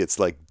OCD, it's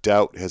like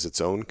doubt has its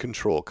own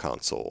control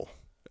console,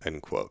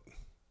 end quote.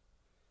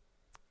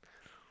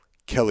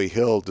 Kelly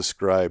Hill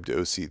described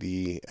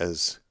OCD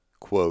as,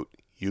 quote,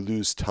 you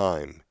lose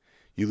time.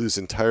 You lose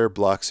entire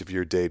blocks of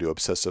your day to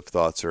obsessive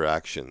thoughts or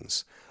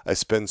actions. I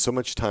spend so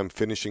much time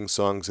finishing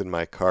songs in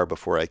my car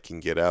before I can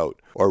get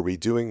out, or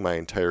redoing my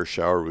entire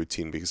shower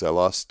routine because I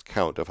lost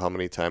count of how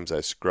many times I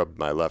scrubbed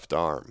my left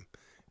arm,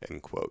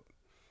 end quote.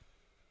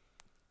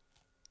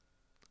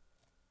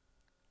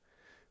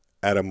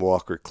 Adam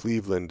Walker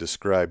Cleveland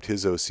described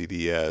his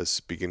OCD as,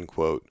 begin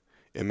quote,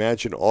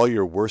 imagine all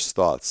your worst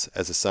thoughts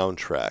as a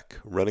soundtrack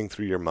running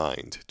through your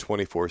mind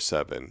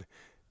 24/7,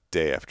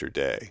 day after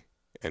day,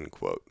 end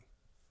quote.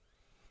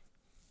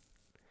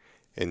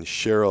 And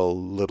Cheryl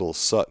Little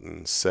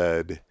Sutton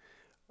said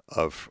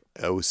of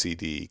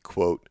OCD,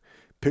 quote,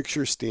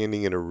 picture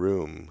standing in a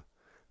room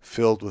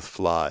filled with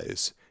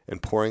flies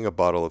and pouring a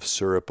bottle of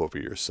syrup over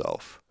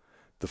yourself.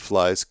 The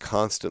flies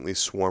constantly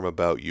swarm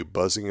about you,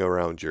 buzzing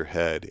around your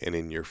head and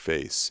in your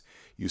face.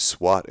 You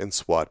swat and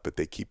swat, but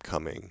they keep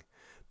coming.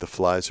 The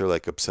flies are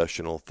like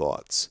obsessional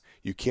thoughts.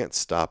 You can't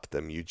stop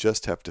them, you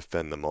just have to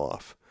fend them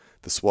off.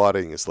 The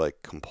swatting is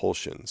like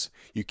compulsions.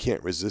 You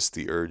can't resist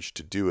the urge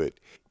to do it,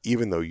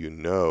 even though you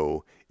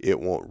know it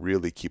won't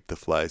really keep the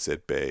flies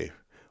at bay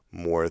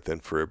more than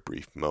for a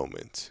brief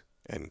moment,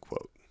 end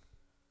quote.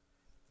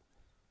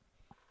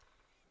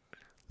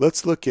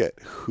 Let's look at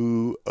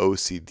who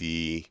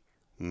OCD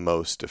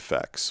most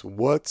affects.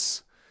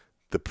 What's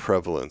the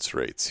prevalence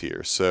rates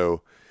here?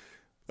 So,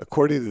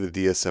 according to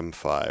the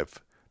DSM-5,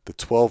 the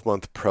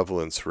 12-month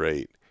prevalence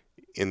rate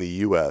in the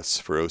U.S.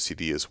 for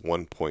OCD is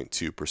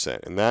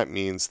 1.2%, and that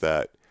means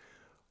that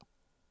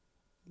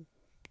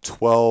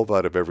 12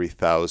 out of every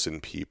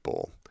 1,000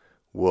 people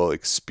will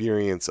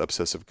experience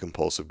obsessive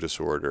compulsive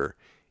disorder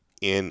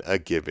in a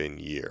given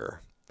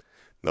year.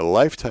 Now, the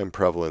lifetime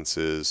prevalence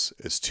is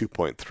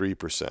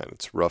 2.3%.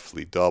 It's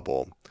roughly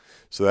double.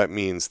 So that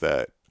means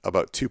that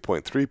about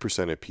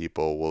 2.3% of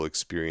people will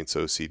experience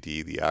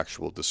OCD, the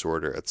actual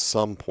disorder, at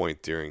some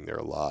point during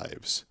their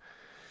lives.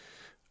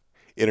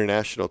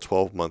 International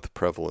 12-month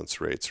prevalence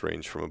rates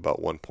range from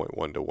about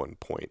 1.1 to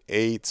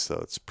 1.8, so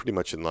it's pretty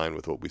much in line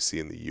with what we see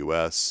in the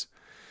U.S.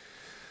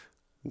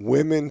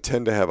 Women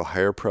tend to have a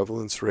higher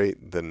prevalence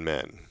rate than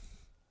men.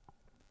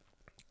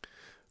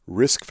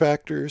 Risk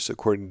factors,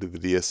 according to the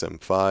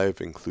DSM-5,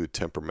 include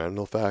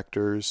temperamental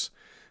factors,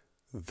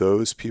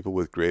 those people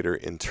with greater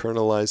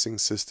internalizing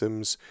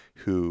systems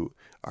who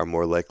are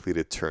more likely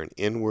to turn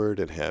inward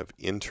and have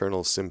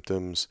internal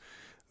symptoms,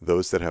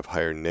 those that have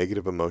higher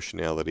negative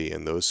emotionality,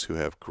 and those who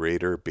have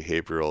greater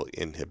behavioral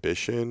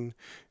inhibition,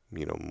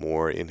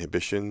 more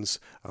inhibitions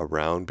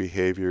around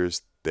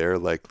behaviors, they're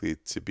likely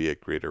to be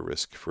at greater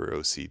risk for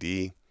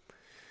OCD.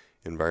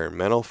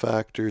 Environmental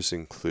factors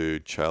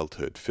include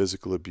childhood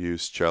physical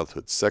abuse,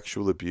 childhood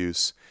sexual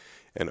abuse,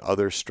 and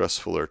other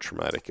stressful or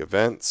traumatic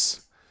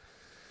events.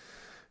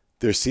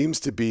 There seems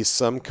to be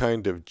some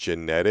kind of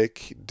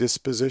genetic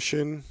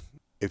disposition.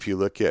 If you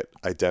look at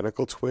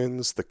identical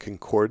twins, the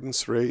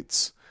concordance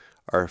rates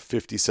are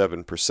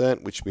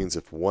 57%, which means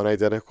if one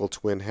identical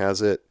twin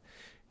has it,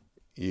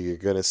 you're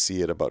going to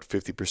see it about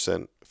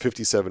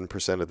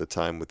 57% of the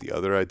time with the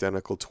other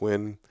identical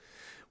twin.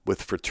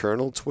 With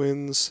fraternal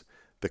twins,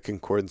 the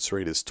concordance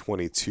rate is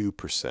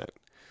 22%.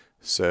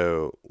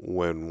 So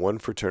when one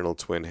fraternal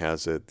twin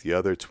has it, the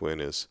other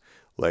twin is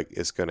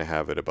going to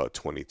have it about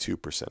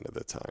 22% of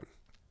the time.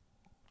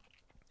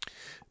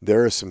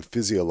 There are some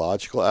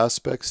physiological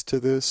aspects to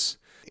this,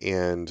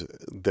 and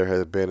there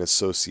have been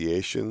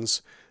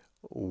associations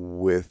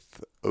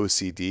with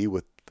OCD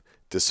with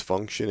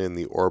dysfunction in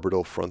the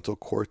orbital frontal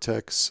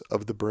cortex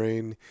of the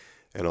brain,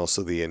 and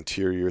also the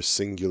anterior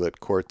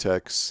cingulate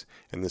cortex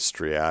and the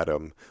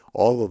striatum.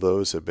 All of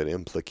those have been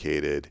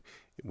implicated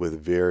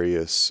with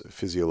various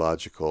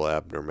physiological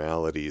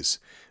abnormalities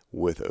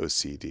with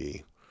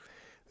OCD.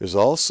 There's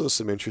also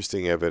some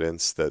interesting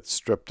evidence that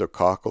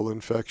streptococcal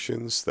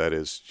infections, that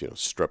is,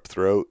 strep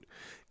throat,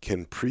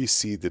 can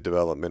precede the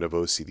development of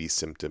OCD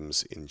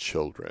symptoms in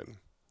children.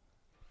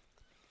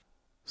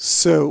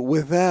 So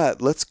with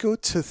that, let's go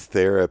to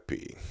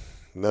therapy.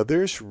 Now,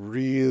 there's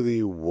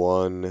really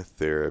one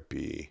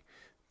therapy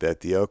that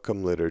the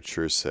outcome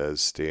literature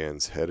says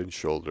stands head and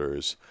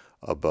shoulders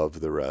above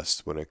the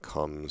rest when it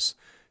comes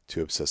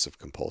to obsessive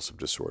compulsive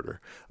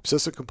disorder.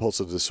 Obsessive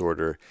compulsive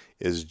disorder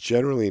is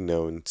generally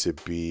known to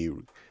be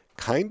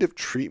kind of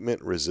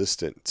treatment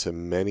resistant to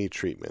many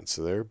treatments.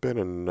 So there have been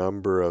a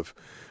number of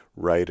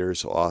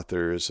writers,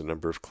 authors, a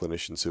number of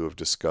clinicians who have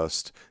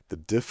discussed the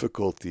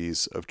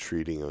difficulties of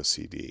treating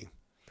OCD.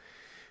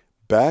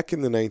 Back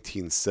in the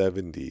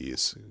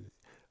 1970s,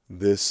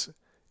 this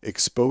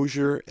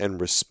exposure and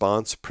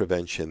response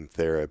prevention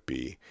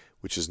therapy,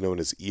 which is known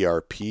as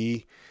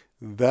ERP,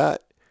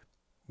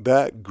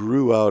 that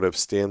grew out of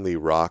Stanley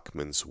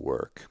Rockman's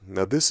work.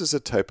 Now, this is a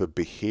type of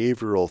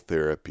behavioral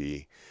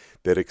therapy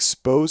that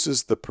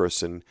exposes the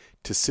person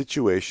to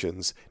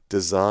situations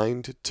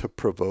designed to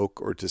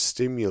provoke or to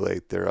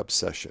stimulate their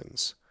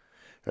obsessions.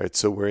 All right,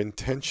 so we're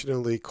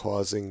intentionally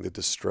causing the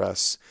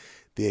distress,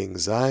 the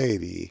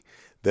anxiety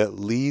that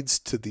leads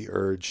to the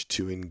urge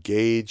to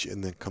engage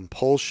in the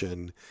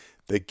compulsion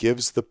that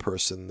gives the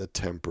person the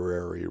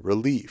temporary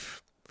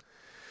relief.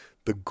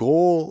 The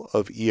goal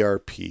of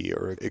ERP,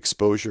 or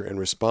exposure and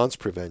response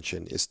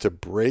prevention, is to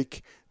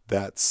break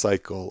that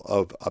cycle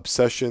of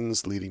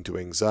obsessions leading to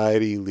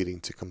anxiety, leading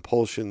to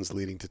compulsions,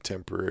 leading to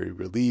temporary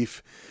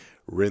relief,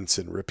 rinse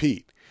and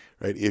repeat.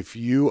 Right? If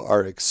you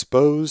are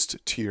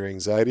exposed to your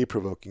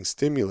anxiety-provoking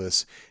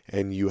stimulus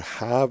and you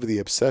have the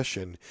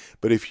obsession,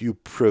 but if you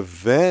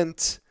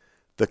prevent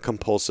the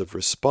compulsive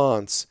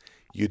response,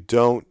 you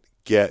don't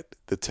get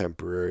the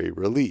temporary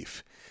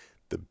relief.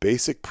 The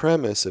basic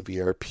premise of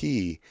ERP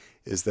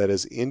is that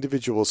as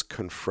individuals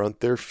confront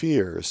their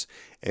fears,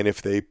 and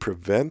if they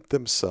prevent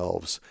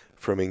themselves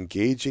from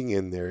engaging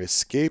in their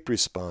escape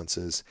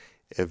responses,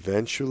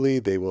 eventually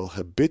they will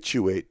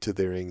habituate to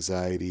their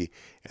anxiety,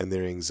 and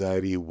their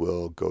anxiety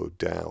will go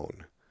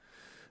down.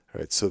 All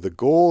right, so the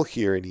goal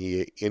here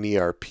in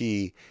ERP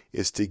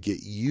is to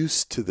get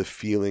used to the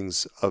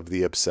feelings of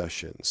the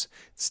obsessions.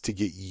 It's to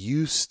get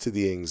used to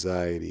the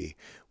anxiety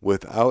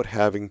without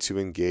having to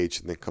engage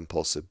in the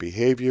compulsive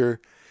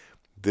behavior.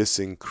 This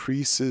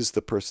increases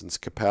the person's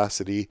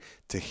capacity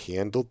to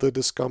handle the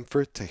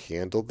discomfort, to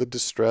handle the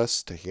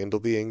distress, to handle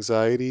the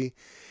anxiety,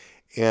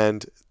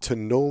 and to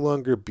no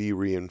longer be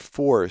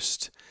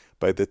reinforced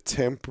by the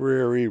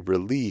temporary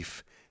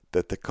relief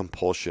that the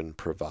compulsion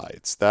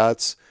provides.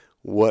 That's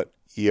what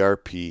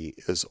ERP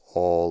is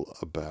all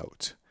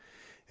about.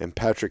 And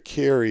Patrick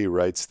Carey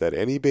writes that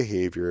any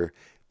behavior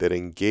that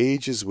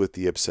engages with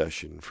the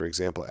obsession, for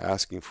example,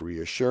 asking for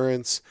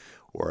reassurance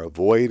or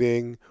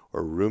avoiding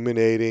or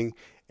ruminating,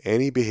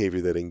 any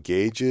behavior that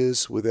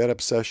engages with that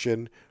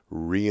obsession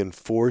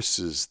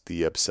reinforces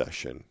the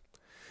obsession.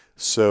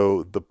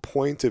 So the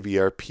point of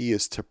ERP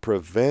is to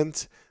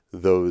prevent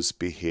those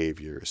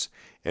behaviors.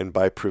 And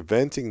by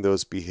preventing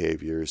those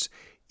behaviors,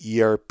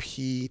 ERP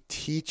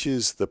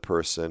teaches the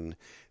person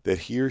that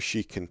he or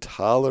she can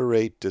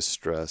tolerate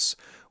distress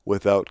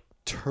without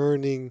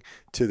turning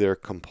to their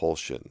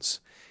compulsions.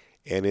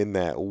 And in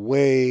that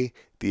way,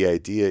 the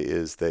idea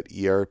is that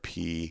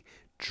ERP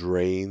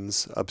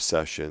drains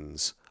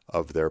obsessions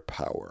of their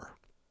power.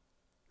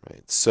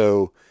 right?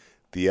 So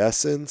the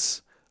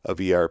essence of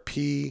ERP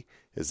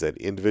is that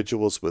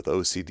individuals with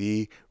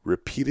OCD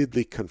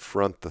repeatedly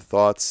confront the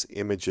thoughts,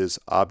 images,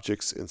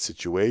 objects, and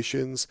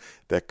situations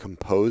that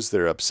compose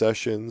their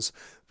obsessions,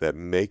 that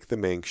make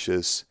them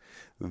anxious.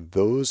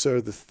 Those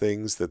are the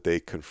things that they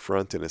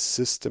confront in a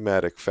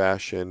systematic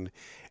fashion,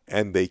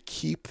 and they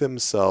keep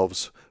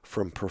themselves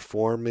from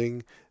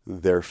performing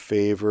their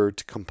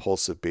favored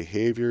compulsive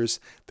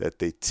behaviors that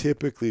they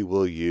typically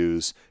will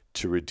use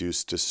to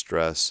reduce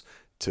distress,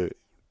 to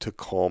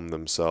calm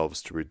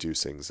themselves, to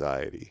reduce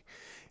anxiety.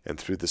 And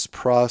through this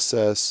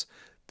process,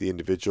 the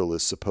individual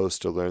is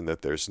supposed to learn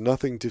that there's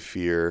nothing to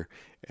fear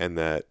and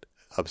that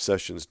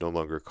obsessions no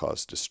longer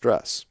cause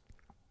distress.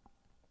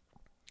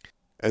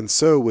 And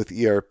so with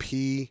ERP,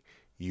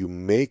 you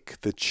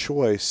make the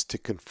choice to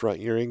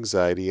confront your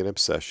anxiety and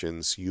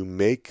obsessions. You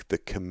make the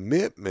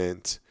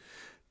commitment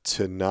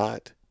to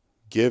not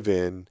give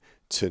in,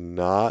 to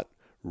not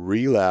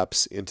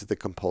relapse into the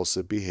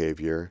compulsive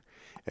behavior.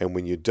 And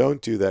when you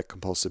don't do that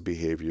compulsive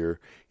behavior,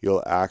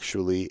 you'll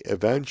actually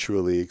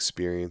eventually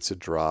experience a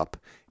drop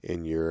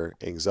in your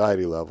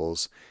anxiety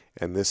levels.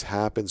 And this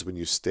happens when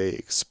you stay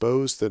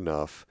exposed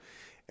enough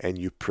and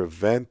you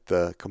prevent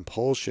the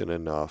compulsion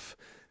enough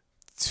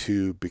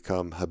to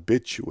become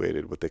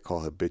habituated, what they call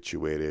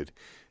habituated.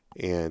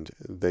 And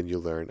then you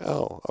learn,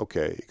 oh,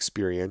 okay,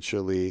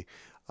 experientially,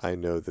 I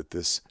know that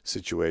this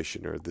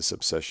situation or this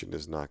obsession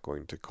is not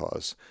going to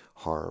cause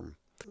harm.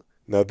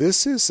 Now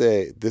this is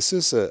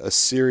a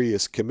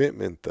serious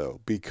commitment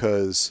though,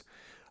 because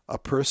a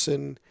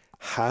person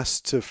has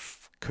to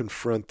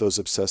confront those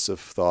obsessive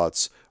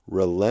thoughts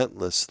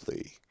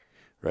relentlessly,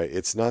 right?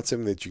 It's not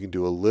something that you can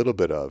do a little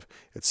bit of.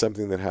 It's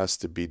something that has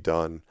to be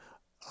done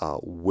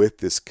with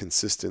this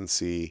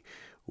consistency,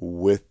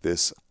 with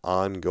this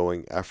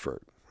ongoing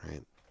effort,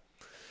 right?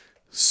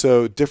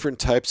 So different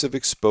types of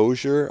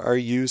exposure are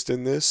used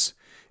in this.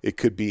 It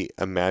could be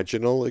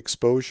imaginal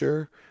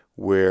exposure,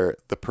 where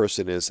the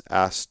person is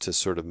asked to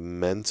sort of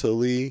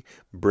mentally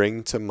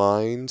bring to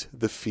mind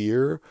the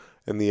fear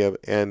and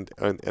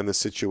the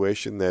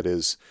situation that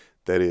is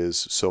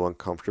so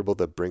uncomfortable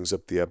that brings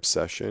up the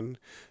obsession.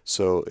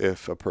 So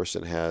if a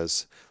person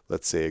has,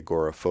 let's say,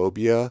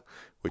 agoraphobia,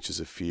 which is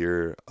a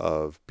fear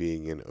of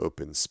being in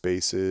open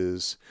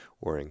spaces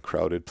or in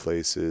crowded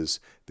places,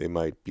 they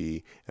might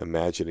be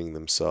imagining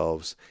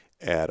themselves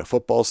at a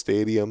football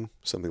stadium,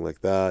 something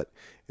like that,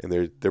 and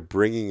they're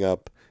bringing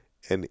up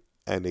an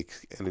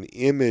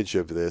image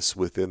of this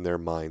within their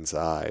mind's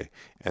eye,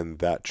 and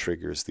that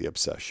triggers the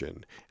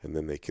obsession, and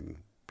then they can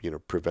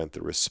prevent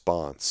the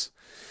response.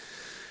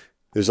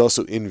 There's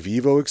also in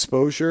vivo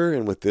exposure,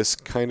 and with this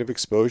kind of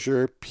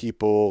exposure,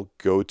 people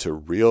go to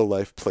real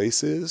life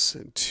places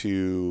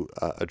to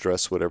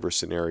address whatever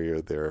scenario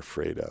they're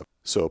afraid of.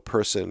 So a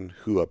person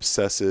who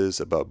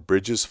obsesses about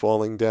bridges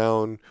falling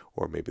down,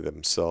 or maybe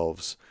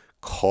themselves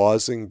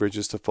causing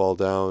bridges to fall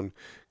down,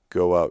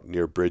 go out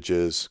near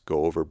bridges,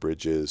 go over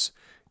bridges,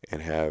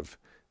 and have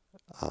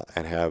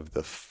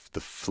the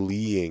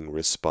fleeing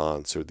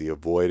response or the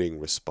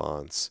avoiding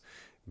response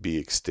be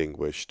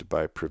extinguished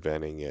by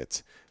preventing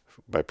it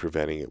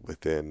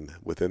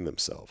within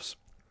themselves.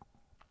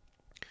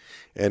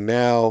 And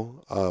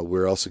now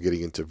we're also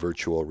getting into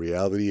virtual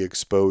reality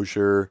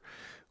exposure,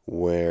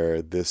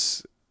 where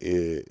this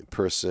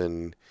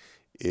person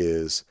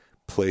is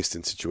placed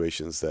in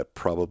situations that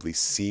probably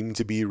seem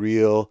to be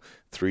real,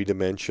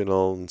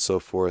 three-dimensional and so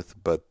forth,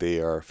 but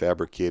they are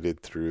fabricated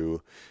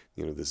through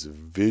this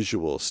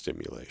visual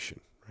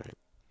stimulation, right?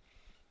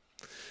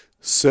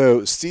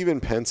 So Stephen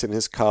Pence and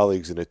his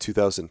colleagues, in a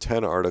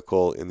 2010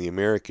 article in the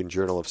American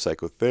Journal of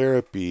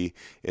Psychotherapy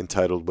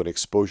entitled "When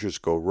Exposures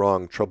Go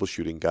Wrong,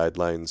 Troubleshooting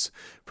Guidelines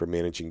for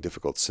Managing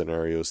Difficult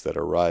Scenarios That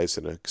Arise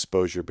in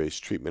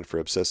Exposure-Based Treatment for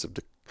Obsessive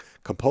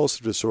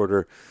Compulsive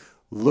Disorder,"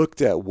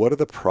 looked at what are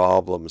the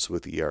problems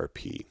with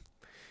ERP.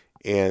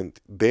 And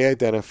they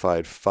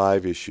identified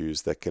 5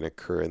 issues that can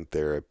occur in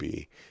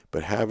therapy,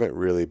 but haven't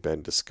really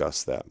been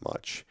discussed that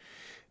much.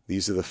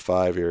 These are the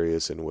 5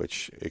 areas in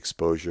which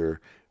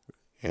exposure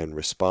and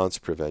response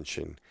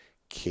prevention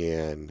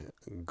can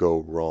go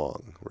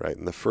wrong, right?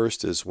 And the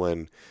first is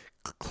when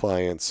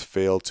clients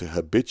fail to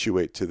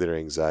habituate to their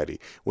anxiety.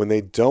 When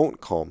they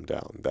don't calm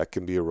down, that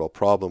can be a real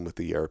problem with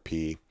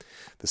ERP.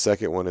 The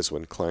second one is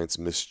when clients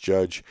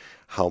misjudge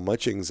how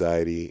much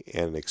anxiety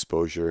and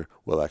exposure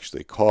will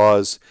actually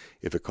cause.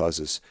 If it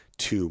causes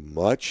too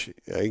much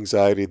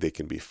anxiety, they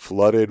can be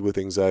flooded with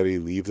anxiety,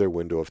 leave their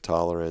window of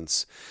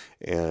tolerance,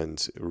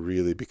 and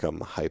really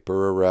become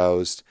hyper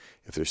aroused.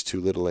 If there's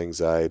too little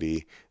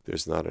anxiety,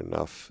 there's not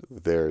enough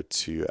there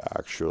to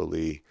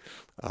actually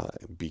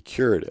be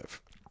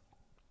curative.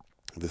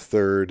 The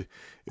third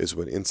is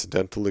when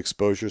incidental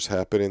exposures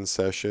happen in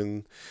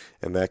session,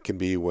 and that can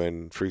be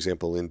when, for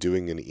example, in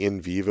doing an in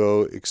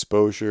vivo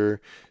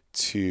exposure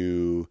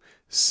to,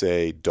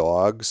 say,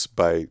 dogs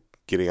by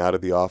getting out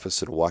of the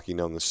office and walking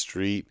down the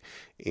street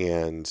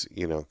and,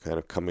 kind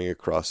of coming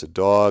across a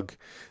dog,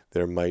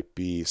 There might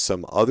be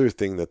some other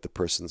thing that the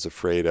person's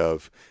afraid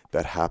of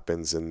that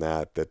happens in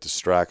that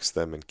distracts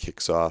them and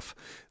kicks off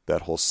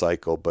that whole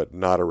cycle, but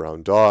not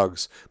around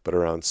dogs, but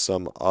around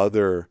some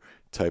other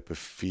type of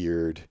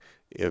feared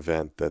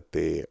event that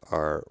they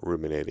are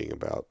ruminating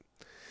about.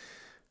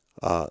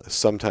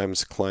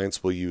 Sometimes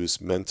clients will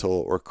use mental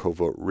or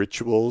covert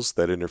rituals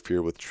that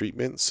interfere with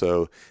treatment.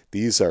 So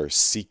these are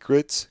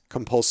secret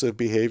compulsive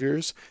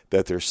behaviors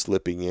that they're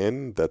slipping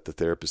in that the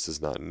therapist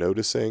is not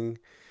noticing.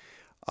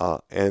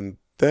 And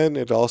then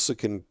it also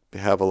can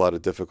have a lot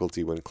of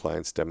difficulty when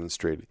clients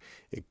demonstrate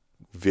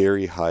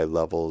very high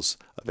levels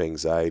of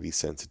anxiety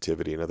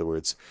sensitivity. In other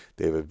words,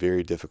 they have a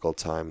very difficult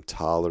time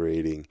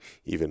tolerating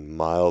even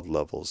mild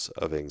levels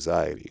of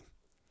anxiety.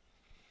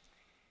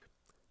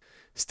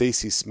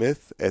 Stacy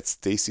Smith at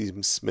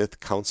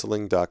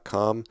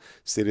stacysmithcounseling.com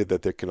stated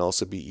that there can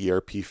also be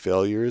ERP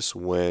failures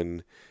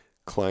when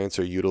clients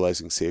are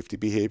utilizing safety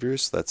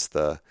behaviors. Those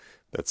are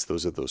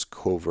those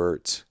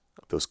covert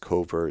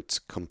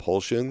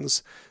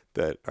compulsions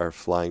that are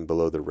flying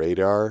below the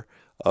radar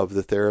of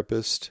the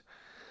therapist.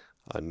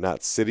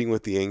 Not sitting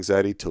with the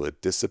anxiety till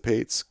it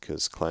dissipates,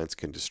 because clients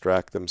can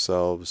distract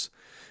themselves.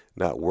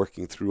 Not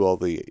working through all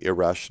the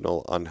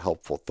irrational,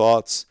 unhelpful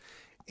thoughts,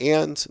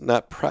 and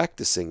not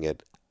practicing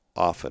it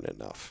often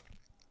enough.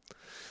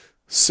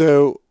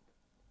 So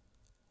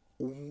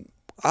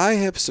I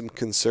have some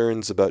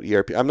concerns about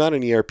ERP. I'm not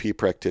an ERP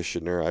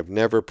practitioner. I've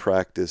never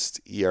practiced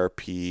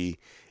ERP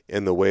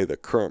in the way the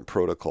current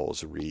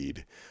protocols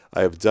read.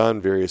 I have done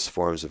various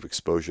forms of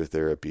exposure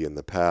therapy in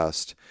the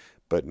past,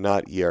 but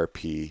not ERP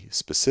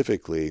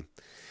specifically.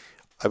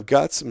 I've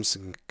got some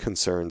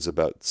concerns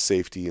about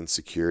safety and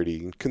security,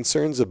 and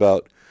concerns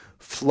about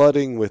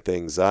flooding with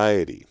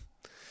anxiety.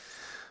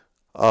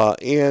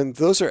 And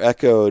those are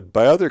echoed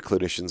by other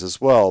clinicians as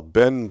well.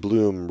 Ben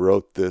Bloom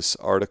wrote this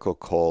article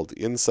called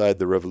Inside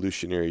the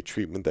Revolutionary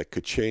Treatment That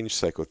Could Change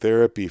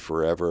Psychotherapy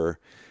Forever,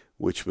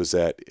 which was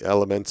at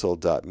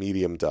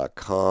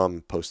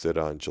elemental.medium.com, posted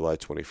on July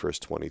 21st,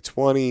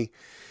 2020.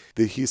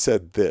 He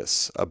said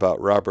this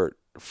about Robert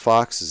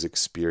Fox's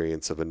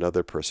experience of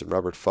another person.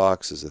 Robert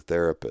Fox is a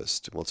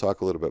therapist. We'll talk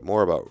a little bit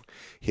more about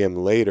him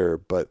later,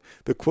 but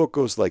the quote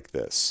goes like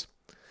this.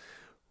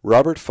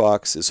 Robert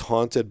Fox is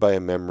haunted by a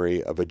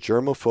memory of a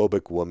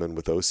germophobic woman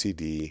with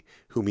OCD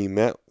whom he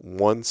met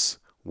once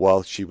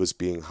while she was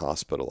being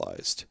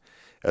hospitalized.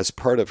 As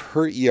part of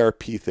her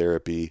ERP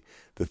therapy,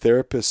 the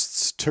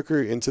therapists took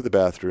her into the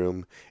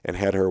bathroom and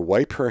had her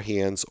wipe her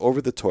hands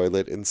over the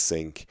toilet and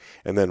sink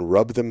and then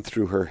rub them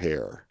through her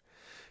hair.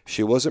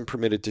 She wasn't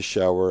permitted to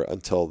shower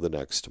until the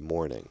next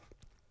morning.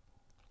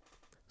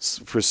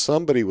 For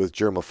somebody with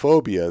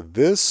germophobia,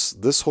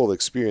 this whole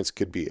experience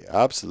could be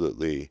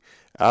absolutely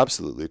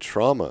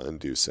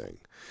trauma-inducing.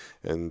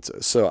 And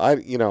so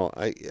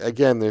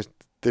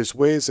there's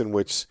ways in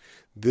which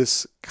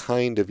this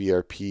kind of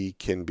ERP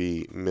can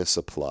be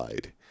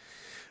misapplied.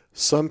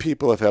 Some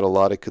people have had a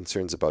lot of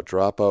concerns about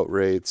dropout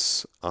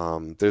rates.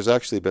 There's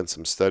actually been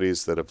some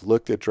studies that have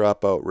looked at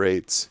dropout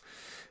rates,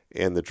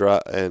 and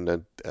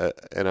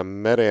a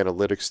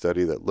meta-analytic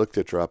study that looked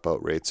at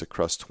dropout rates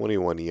across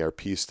 21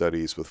 ERP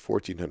studies with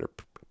 1,400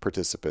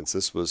 participants.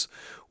 This was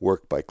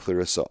work by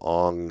Clarissa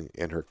Ong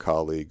and her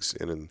colleagues,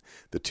 and in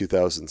the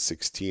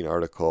 2016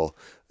 article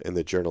in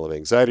the Journal of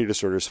Anxiety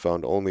Disorders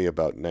found only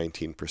about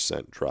 19%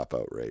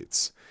 dropout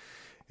rates.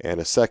 And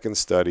a second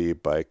study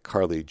by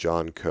Carly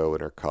Johnco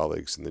and her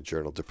colleagues in the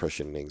journal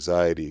Depression and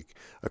Anxiety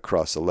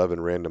across 11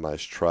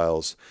 randomized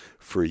trials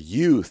for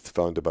youth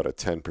found about a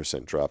 10%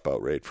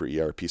 dropout rate for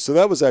ERP. So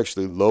that was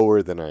actually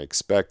lower than I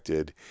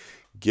expected,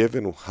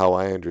 given how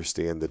I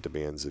understand the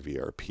demands of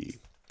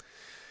ERP.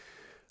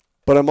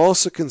 But I'm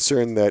also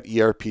concerned that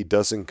ERP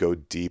doesn't go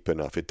deep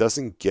enough. It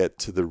doesn't get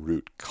to the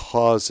root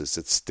causes.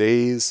 It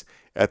stays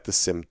at the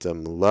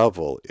symptom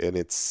level, and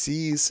it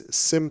sees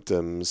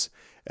symptoms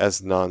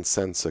as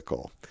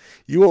nonsensical.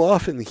 You will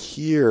often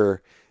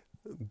hear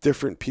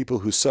different people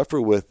who suffer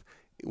with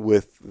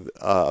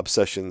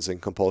obsessions and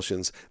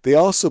compulsions. They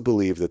also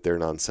believe that they're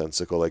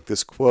nonsensical. Like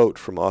this quote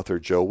from author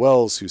Joe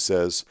Wells, who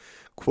says,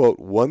 quote,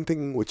 "One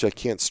thing which I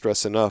can't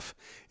stress enough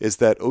is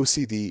that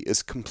OCD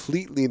is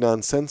completely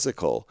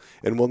nonsensical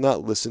and will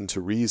not listen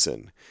to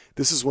reason.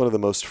 This is one of the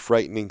most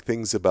frightening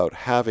things about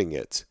having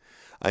it.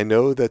 I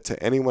know that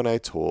to anyone I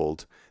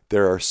told,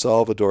 there are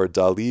Salvador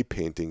Dali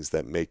paintings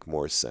that make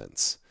more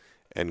sense,"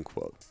 end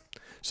quote.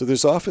 So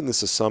there's often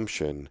this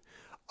assumption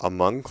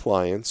among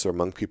clients or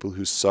among people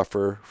who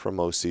suffer from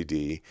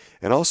OCD,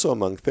 and also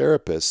among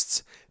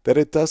therapists, that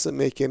it doesn't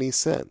make any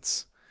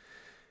sense.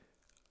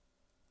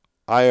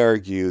 I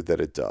argue that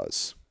it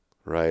does,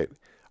 right?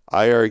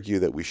 I argue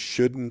that we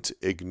shouldn't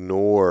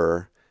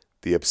ignore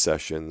the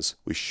obsessions.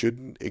 We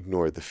shouldn't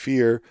ignore the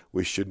fear.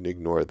 We shouldn't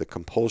ignore the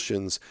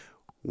compulsions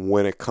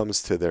when it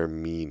comes to their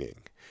meaning.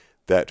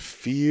 That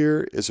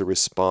fear is a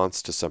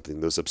response to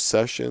something. Those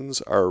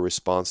obsessions are a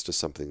response to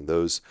something.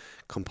 Those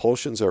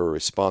compulsions are a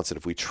response. And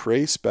if we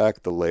trace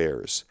back the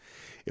layers,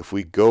 if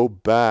we go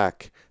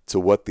back to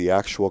what the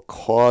actual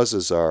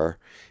causes are,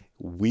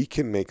 we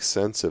can make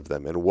sense of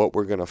them. And what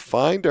we're going to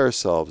find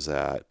ourselves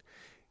at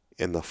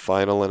in the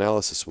final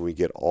analysis, when we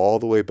get all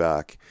the way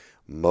back,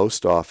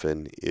 most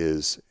often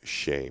is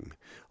shame.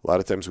 A lot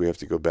of times we have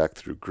to go back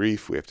through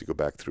grief, we have to go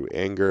back through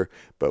anger,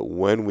 but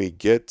when we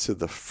get to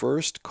the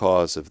first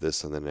cause of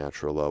this on the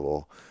natural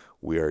level,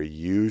 we are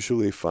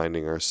usually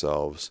finding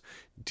ourselves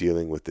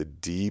dealing with a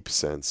deep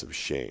sense of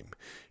shame.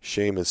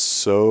 Shame is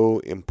so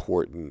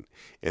important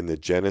in the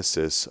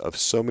genesis of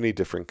so many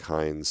different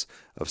kinds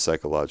of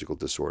psychological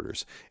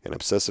disorders. An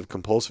obsessive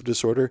compulsive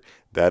disorder,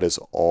 that is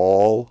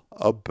all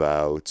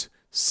about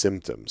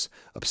symptoms.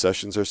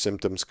 Obsessions are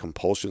symptoms,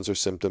 compulsions are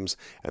symptoms,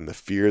 and the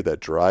fear that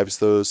drives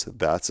those,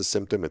 that's a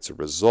symptom. It's a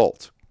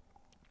result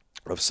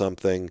of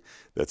something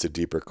that's a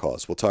deeper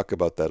cause. We'll talk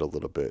about that a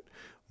little bit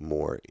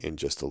more in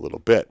just a little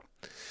bit.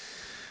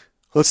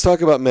 Let's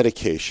talk about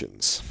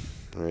medications.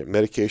 All right,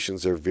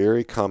 medications are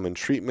very common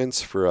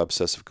treatments for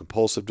obsessive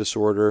compulsive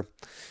disorder,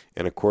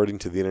 and according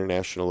to the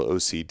International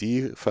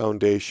OCD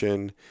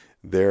Foundation,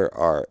 there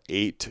are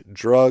 8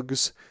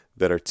 drugs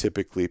that are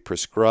typically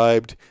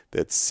prescribed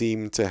that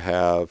seem to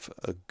have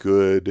a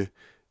good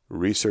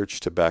research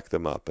to back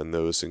them up. And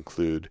those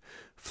include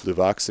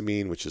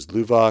fluvoxamine, which is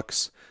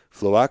Luvox,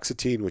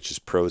 fluoxetine, which is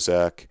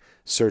Prozac,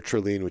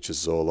 sertraline, which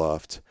is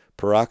Zoloft,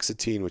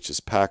 paroxetine, which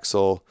is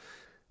Paxil,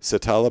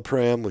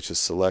 citalopram, which is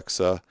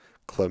Celexa,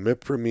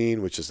 clomipramine,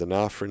 which is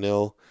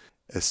Anafranil,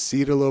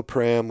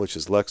 escitalopram, which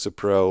is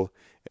Lexapro,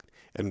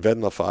 and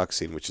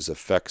venlafaxine, which is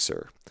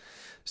Effexor.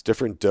 There's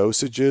different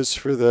dosages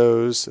for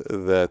those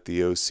that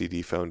the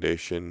OCD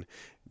Foundation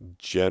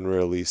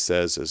generally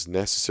says is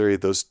necessary.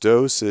 Those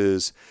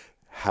doses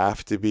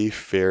have to be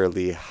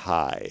fairly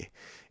high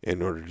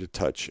in order to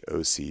touch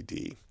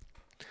OCD.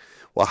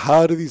 Well,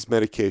 how do these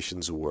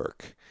medications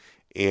work?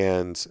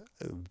 And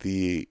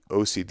the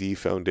OCD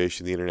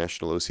Foundation, the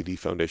International OCD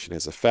Foundation,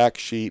 has a fact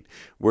sheet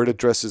where it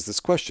addresses this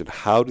question: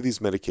 how do these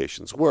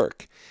medications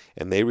work?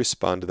 And they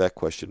respond to that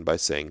question by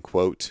saying,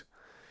 quote,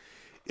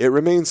 "It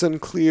remains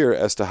unclear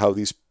as to how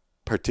these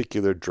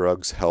particular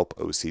drugs help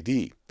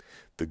OCD.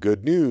 The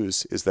good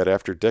news is that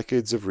after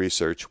decades of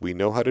research, we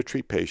know how to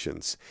treat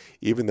patients,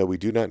 even though we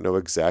do not know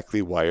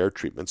exactly why our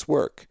treatments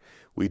work.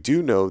 We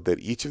do know that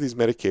each of these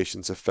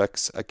medications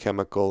affects a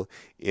chemical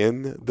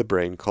in the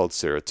brain called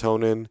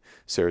serotonin.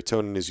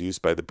 Serotonin is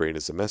used by the brain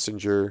as a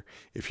messenger.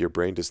 If your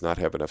brain does not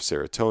have enough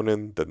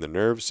serotonin, then the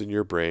nerves in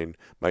your brain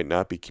might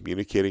not be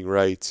communicating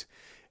right.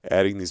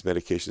 Adding these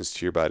medications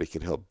to your body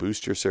can help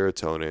boost your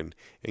serotonin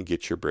and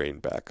get your brain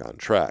back on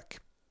track."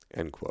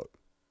 End quote.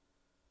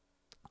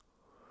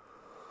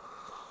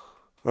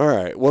 All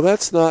right, well,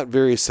 that's not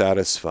very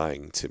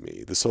satisfying to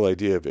me, this whole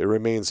idea of it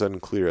remains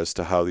unclear as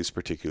to how these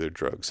particular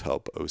drugs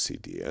help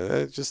OCD.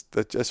 I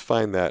just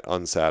find that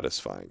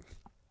unsatisfying.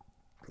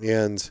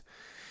 And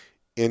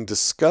in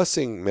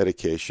discussing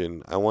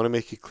medication, I want to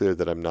make it clear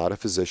that I'm not a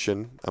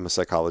physician. I'm a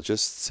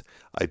psychologist.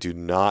 I do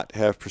not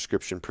have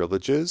prescription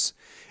privileges,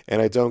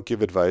 and I don't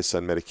give advice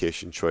on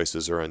medication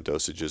choices or on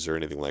dosages or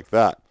anything like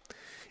that.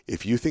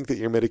 If you think that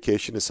your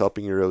medication is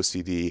helping your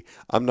OCD,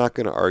 I'm not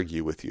going to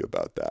argue with you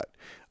about that.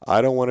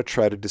 I don't want to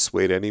try to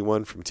dissuade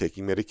anyone from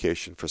taking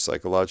medication for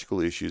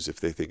psychological issues if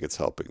they think it's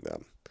helping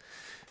them.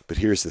 But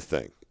here's the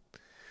thing.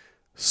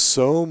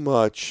 So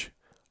much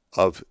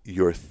of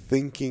your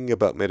thinking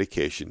about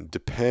medication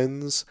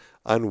depends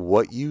on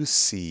what you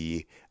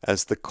see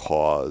as the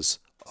cause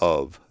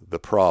of the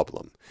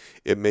problem.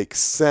 It makes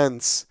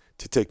sense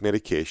to take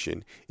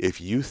medication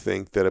if you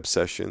think that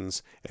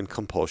obsessions and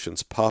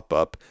compulsions pop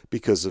up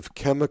because of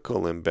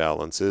chemical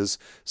imbalances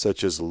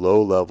such as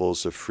low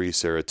levels of free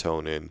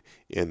serotonin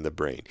in the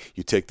brain.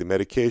 You take the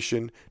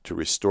medication to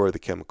restore the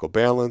chemical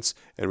balance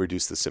and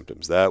reduce the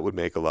symptoms. That would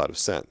make a lot of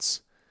sense.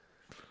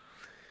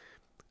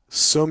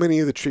 So many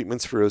of the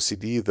treatments for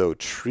OCD, though,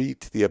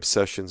 treat the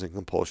obsessions and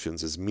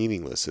compulsions as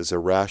meaningless, as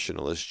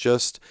irrational, as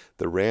just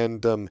the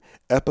random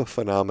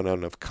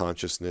epiphenomenon of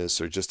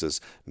consciousness, or just as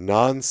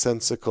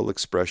nonsensical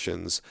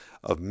expressions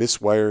of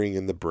miswiring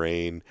in the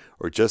brain,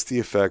 or just the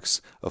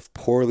effects of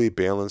poorly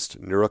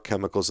balanced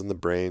neurochemicals in the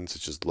brain,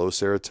 such as low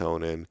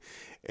serotonin.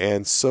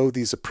 And so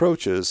these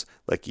approaches,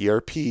 like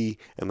ERP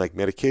and like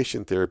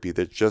medication therapy,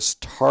 that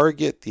just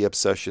target the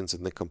obsessions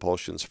and the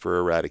compulsions for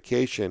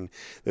eradication,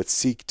 that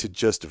seek to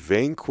just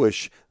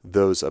vanquish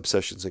those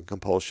obsessions and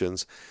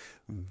compulsions,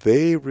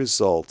 they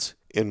result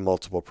in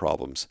multiple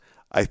problems.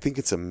 I think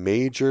it's a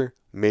major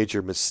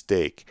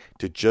mistake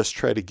to just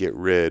try to get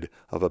rid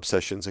of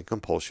obsessions and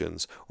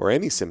compulsions, or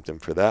any symptom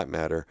for that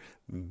matter,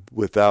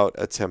 without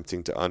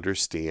attempting to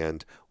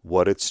understand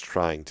what it's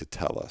trying to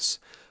tell us.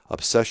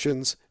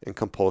 Obsessions and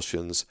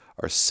compulsions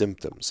are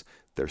symptoms.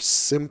 They're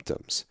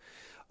symptoms.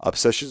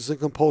 Obsessions and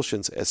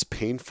compulsions, as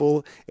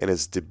painful and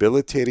as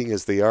debilitating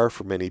as they are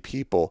for many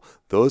people,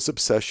 those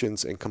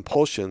obsessions and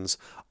compulsions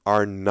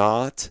are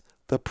not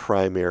the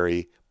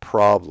primary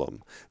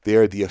problem. They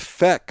are the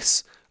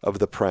effects of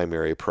the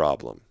primary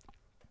problem.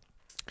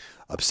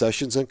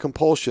 Obsessions and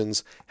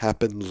compulsions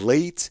happen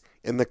late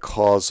in the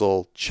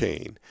causal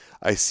chain.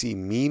 I see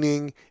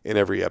meaning in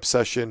every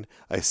obsession.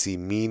 I see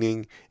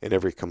meaning in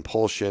every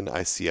compulsion.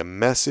 I see a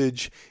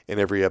message in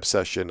every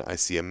obsession. I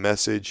see a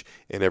message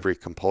in every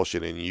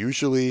compulsion. And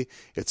usually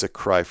it's a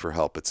cry for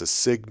help. It's a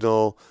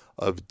signal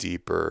of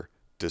deeper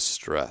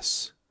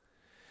distress.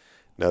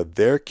 Now,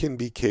 there can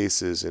be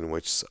cases in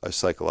which a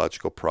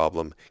psychological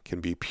problem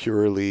can be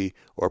purely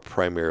or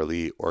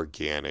primarily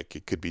organic.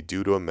 It could be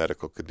due to a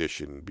medical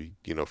condition,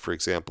 for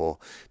example,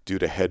 due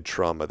to head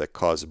trauma that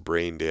caused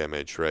brain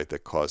damage, right,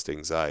 that caused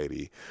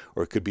anxiety.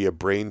 Or it could be a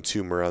brain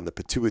tumor on the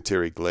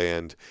pituitary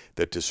gland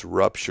that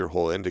disrupts your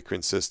whole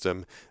endocrine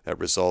system, that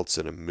results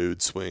in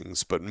mood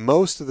swings. But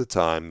most of the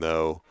time,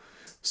 though,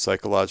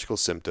 psychological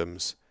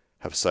symptoms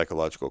have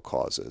psychological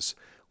causes.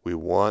 We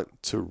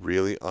want to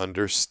really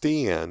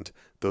understand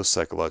those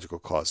psychological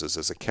causes.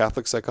 As a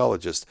Catholic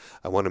psychologist,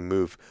 I want to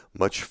move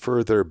much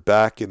further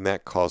back in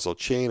that causal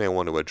chain. I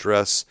want to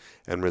address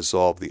and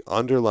resolve the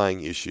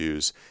underlying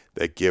issues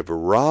that give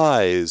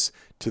rise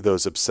to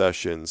those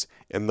obsessions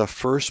in the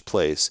first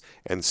place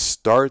and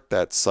start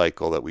that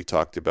cycle that we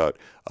talked about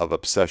of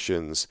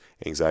obsessions,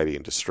 anxiety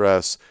and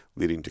distress,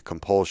 leading to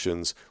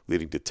compulsions,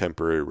 leading to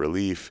temporary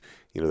relief,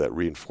 that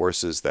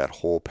reinforces that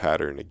whole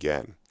pattern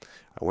again.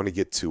 I want to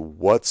get to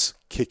what's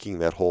kicking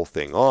that whole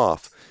thing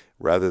off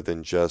rather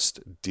than just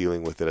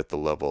dealing with it at the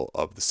level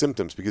of the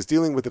symptoms. Because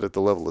dealing with it at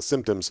the level of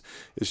symptoms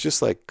is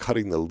just like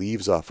cutting the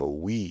leaves off a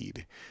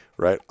weed,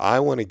 right? I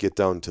want to get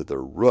down to the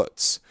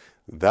roots.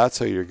 That's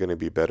how you're going to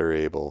be better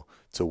able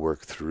to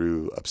work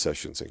through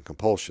obsessions and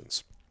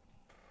compulsions.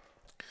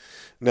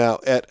 Now,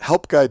 at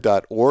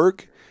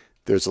helpguide.org,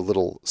 there's a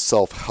little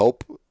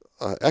self-help.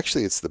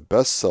 Actually, it's the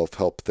best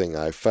self-help thing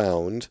I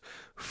found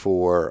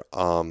for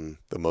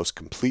the most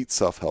complete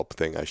self-help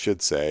thing, I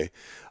should say,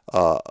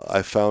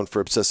 I found for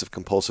obsessive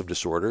compulsive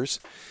disorders.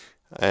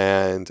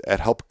 And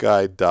at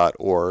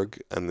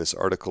helpguide.org, and this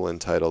article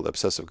entitled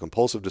Obsessive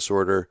Compulsive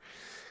Disorder,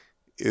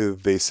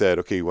 they said,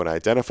 okay, you want to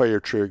identify your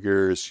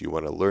triggers, you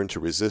want to learn to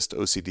resist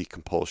OCD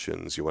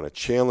compulsions, you want to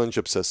challenge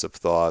obsessive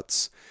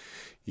thoughts,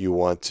 you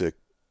want to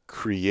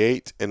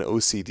create an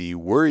OCD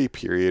worry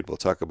period. We'll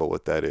talk about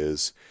what that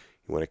is.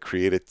 You want to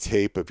create a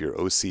tape of your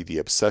OCD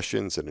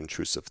obsessions and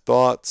intrusive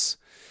thoughts.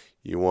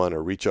 You want to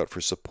reach out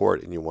for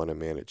support, and you want to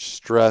manage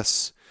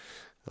stress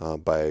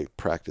by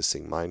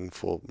practicing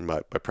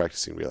by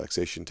practicing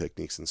relaxation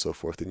techniques and so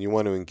forth. And you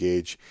want to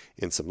engage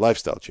in some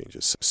lifestyle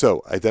changes.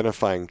 So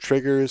identifying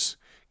triggers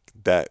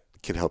that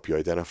can help you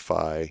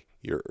identify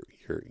your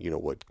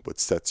what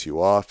sets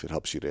you off. It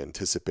helps you to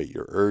anticipate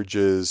your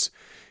urges.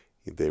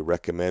 They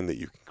recommend that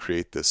you can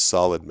create this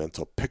solid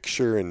mental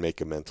picture and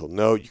make a mental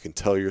note. You can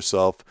tell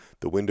yourself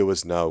the window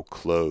is now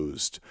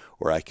closed,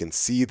 or I can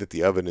see that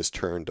the oven is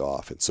turned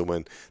off. And so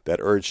when that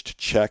urge to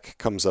check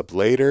comes up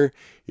later,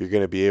 you're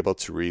going to be able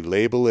to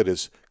relabel it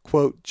as,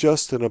 quote,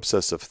 just an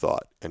obsessive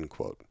thought, end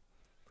quote.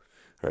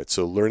 All right,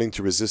 so learning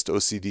to resist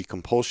OCD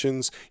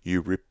compulsions,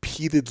 you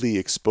repeatedly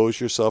expose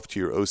yourself to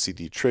your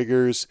OCD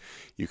triggers.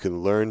 You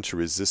can learn to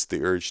resist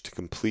the urge to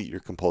complete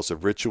your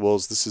compulsive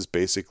rituals. This is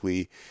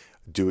basically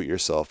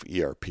do-it-yourself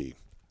ERP.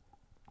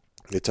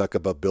 They talk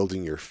about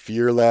building your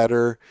fear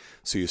ladder.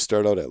 So you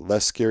start out at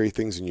less scary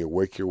things and you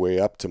work your way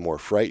up to more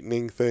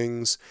frightening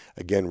things.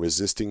 Again,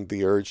 resisting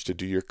the urge to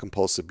do your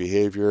compulsive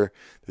behavior.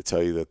 They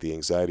tell you that the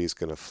anxiety is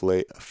going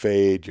to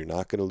fade. You're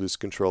not going to lose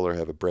control or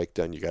have a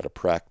breakdown. You got to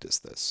practice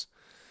this.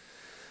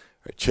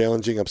 Right,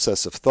 challenging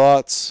obsessive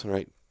thoughts,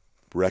 right?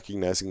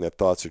 Recognizing that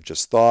thoughts are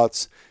just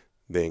thoughts.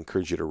 They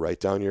encourage you to write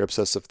down your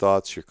obsessive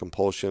thoughts, your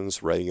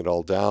compulsions. Writing it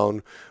all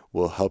down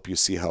will help you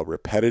see how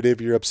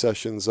repetitive your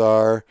obsessions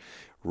are.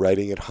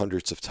 Writing it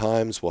hundreds of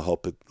times will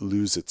help it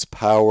lose its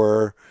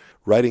power.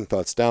 Writing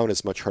thoughts down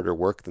is much harder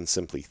work than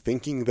simply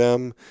thinking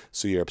them,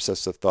 so your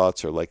obsessive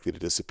thoughts are likely to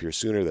disappear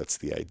sooner. That's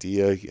the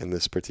idea in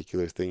this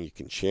particular thing. You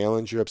can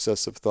challenge your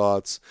obsessive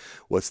thoughts.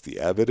 What's the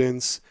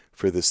evidence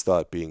for this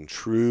thought being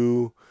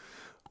true?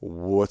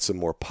 What's a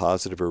more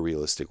positive or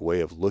realistic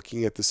way of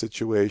looking at the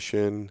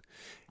situation?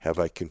 Have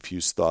I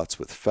confused thoughts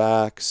with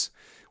facts?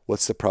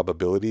 What's the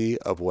probability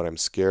of what I'm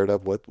scared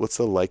of? What's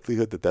the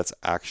likelihood that that's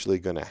actually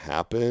going to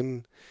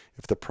happen?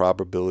 If the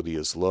probability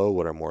is low,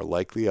 what are more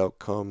likely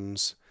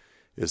outcomes?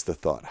 Is the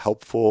thought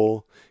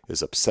helpful?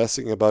 Is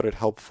obsessing about it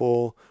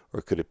helpful?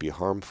 Or could it be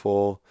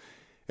harmful?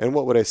 And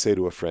what would I say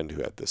to a friend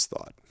who had this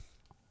thought?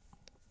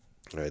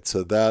 All right,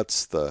 so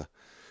that's the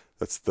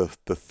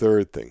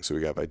third thing. So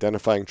we have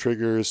identifying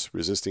triggers,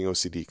 resisting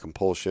OCD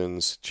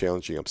compulsions,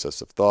 challenging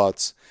obsessive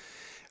thoughts,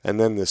 and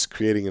then this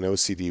creating an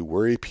OCD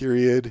worry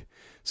period.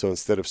 So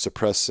instead of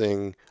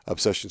suppressing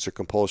obsessions or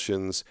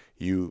compulsions,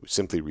 you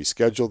simply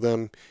reschedule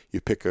them. You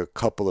pick a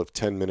couple of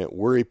 10-minute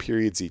worry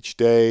periods each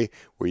day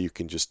where you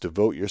can just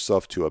devote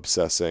yourself to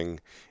obsessing.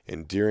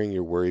 And during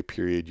your worry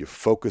period, you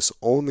focus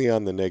only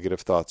on the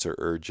negative thoughts or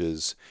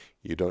urges.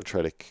 You don't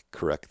try to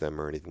correct them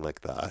or anything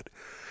like that.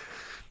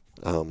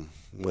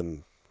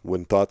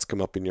 When thoughts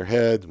come up in your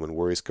head, when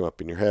worries come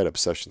up in your head,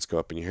 obsessions come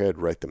up in your head,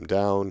 write them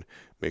down.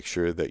 Make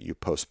sure that you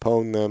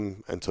postpone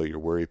them until your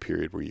worry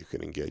period where you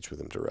can engage with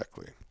them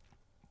directly.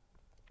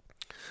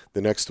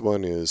 The next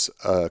one is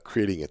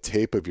creating a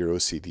tape of your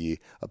OCD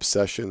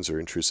obsessions or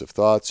intrusive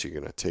thoughts. You're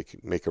going to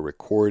make a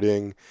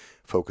recording,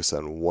 focus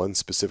on one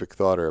specific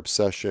thought or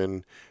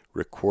obsession,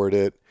 record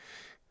it,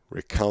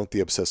 recount the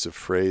obsessive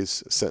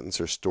phrase, sentence,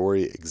 or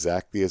story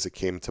exactly as it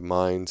came to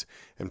mind,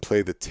 and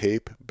play the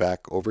tape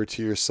back over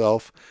to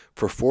yourself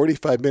for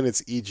 45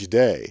 minutes each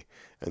day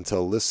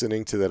until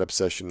listening to that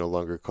obsession no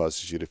longer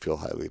causes you to feel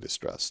highly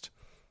distressed.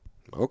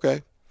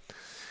 Okay.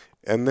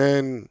 And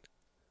then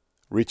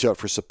reach out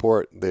for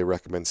support. They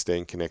recommend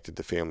staying connected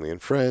to family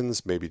and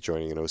friends, maybe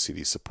joining an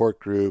OCD support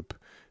group.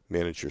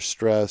 Manage your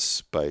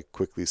stress by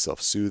quickly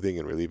self-soothing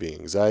and relieving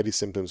anxiety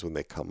symptoms when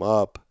they come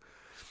up.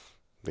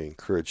 They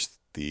encourage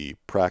the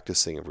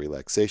practicing of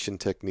relaxation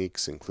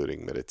techniques,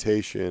 including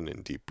meditation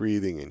and deep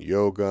breathing and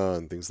yoga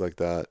and things like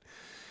that.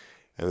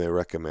 And they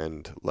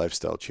recommend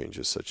lifestyle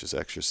changes such as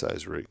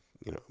exercise,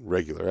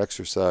 regular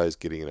exercise,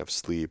 getting enough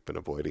sleep, and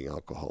avoiding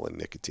alcohol and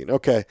nicotine.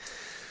 Okay.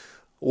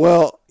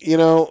 Well,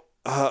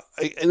 I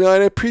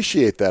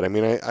appreciate that. I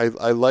mean,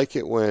 I like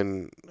it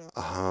when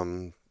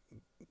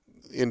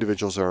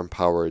individuals are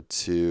empowered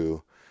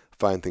to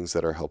find things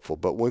that are helpful.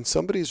 But when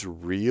somebody's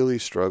really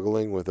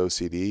struggling with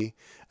OCD,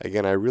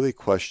 again, I really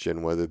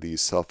question whether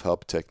these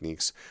self-help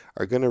techniques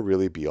are going to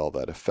really be all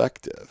that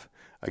effective.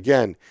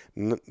 Again,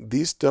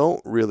 these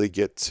don't really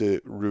get to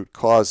root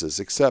causes,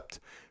 except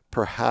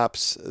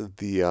perhaps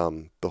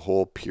the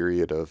whole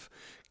period of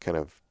kind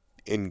of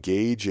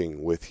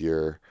engaging with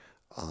your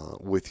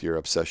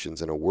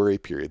obsessions in a worry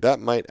period. That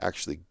might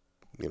actually,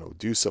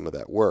 do some of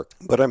that work.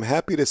 But I'm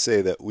happy to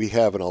say that we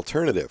have an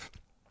alternative.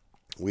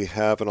 We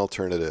have an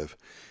alternative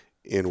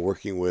in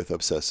working with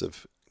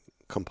obsessive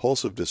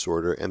compulsive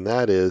disorder, and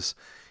that is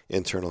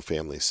internal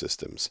family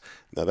systems.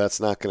 Now, that's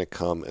not going to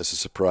come as a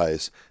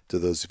surprise to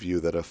those of you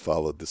that have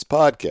followed this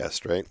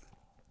podcast, right?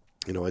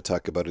 I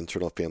talk about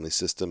internal family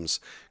systems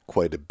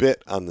quite a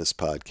bit on this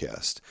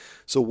podcast.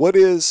 So what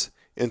is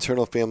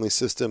internal family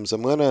systems?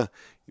 I'm going to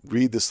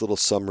read this little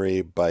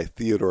summary by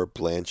Theodore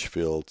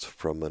Blanchfield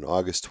from an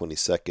August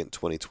 22nd,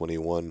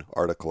 2021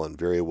 article on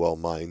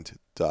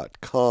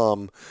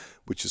verywellmind.com,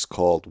 which is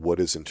called What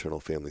is Internal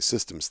Family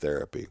Systems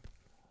Therapy?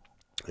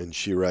 And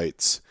she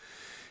writes,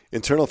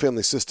 internal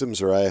family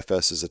systems, or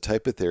IFS, is a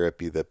type of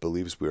therapy that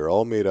believes we are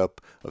all made up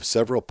of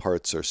several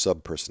parts or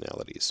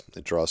subpersonalities.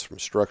 It draws from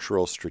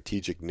structural,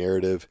 strategic,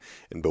 narrative,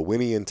 and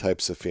Bowenian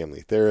types of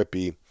family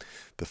therapy.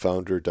 The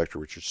founder, Dr.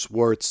 Richard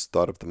Schwartz,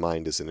 thought of the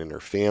mind as an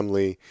inner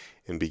family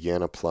and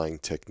began applying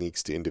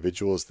techniques to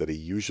individuals that he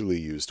usually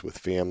used with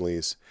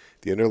families.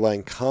 The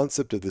underlying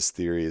concept of this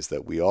theory is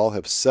that we all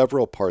have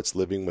several parts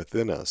living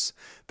within us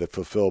that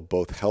fulfill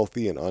both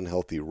healthy and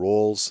unhealthy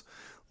roles.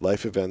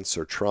 Life events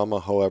or trauma,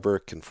 however,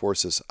 can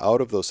force us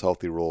out of those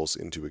healthy roles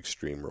into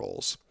extreme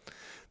roles.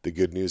 The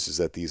good news is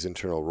that these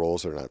internal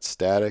roles are not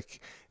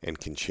static and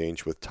can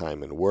change with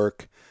time and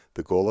work.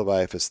 The goal of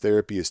IFS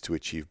therapy is to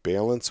achieve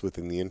balance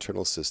within the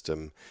internal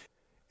system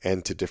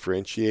and to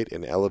differentiate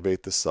and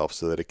elevate the self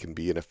so that it can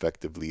be an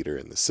effective leader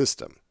in the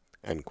system.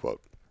 End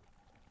quote.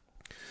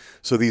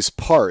 So these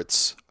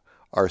parts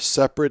are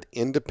separate,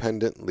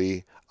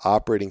 independently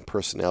operating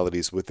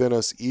personalities within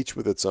us, each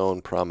with its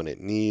own prominent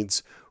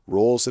needs,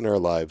 roles in our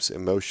lives,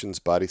 emotions,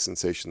 body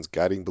sensations,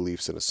 guiding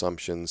beliefs, and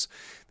assumptions.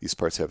 These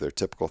parts have their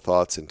typical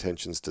thoughts,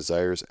 intentions,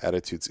 desires,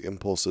 attitudes,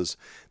 impulses,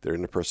 their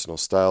interpersonal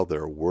style,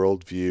 their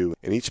worldview,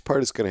 and each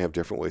part is going to have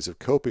different ways of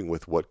coping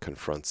with what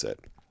confronts it.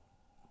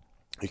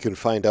 You can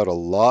find out a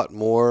lot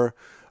more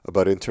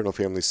about internal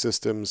family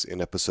systems in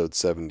episode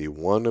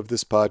 71 of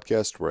this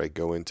podcast, where I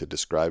go into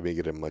describing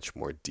it in much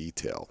more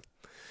detail.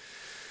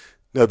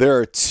 Now, there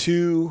are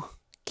two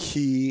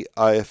key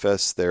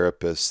IFS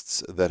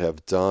therapists that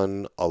have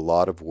done a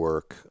lot of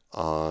work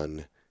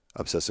on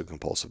obsessive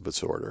compulsive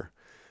disorder.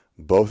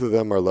 Both of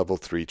them are level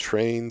 3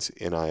 trained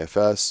in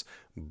IFS.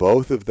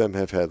 Both of them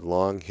have had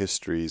long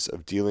histories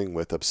of dealing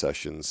with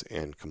obsessions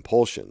and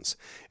compulsions,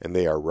 and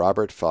they are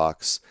Robert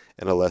Fox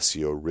and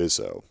Alessio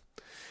Rizzo.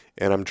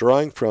 And I'm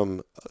drawing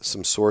from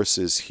some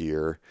sources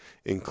here,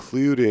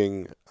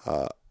 including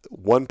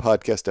one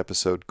podcast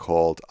episode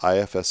called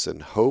IFS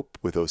and Hope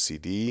with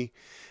OCD.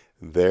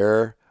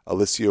 There,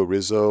 Alessio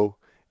Rizzo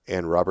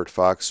and Robert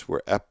Fox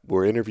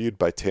were interviewed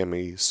by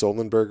Tammy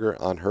Solenberger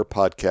on her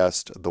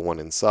podcast, The One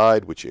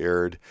Inside, which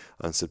aired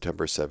on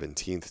September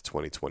 17th,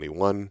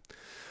 2021.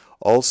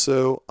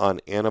 Also on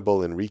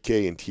Annabelle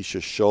Enrique and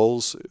Tisha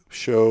Shull's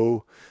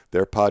show,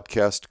 their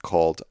podcast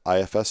called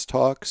IFS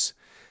Talks.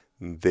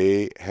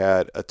 They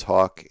had an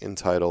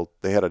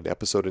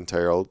episode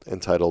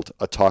entitled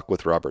A Talk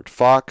with Robert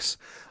Fox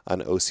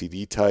on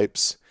OCD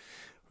types,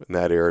 and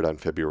that aired on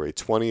February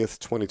 20th,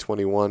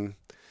 2021.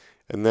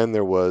 And then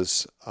there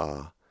was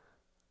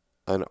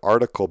an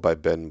article by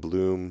Ben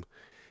Bloom,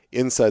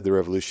 Inside the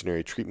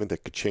Revolutionary Treatment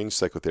That Could Change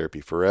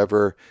Psychotherapy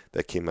Forever,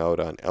 that came out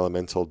on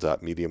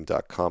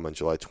elemental.medium.com on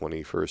July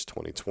 21st,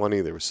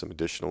 2020. There was some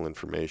additional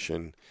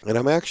information. And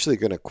I'm actually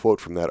going to quote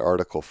from that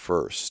article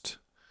first,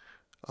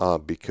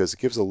 because it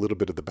gives a little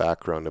bit of the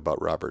background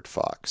about Robert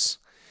Fox.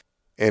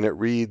 And it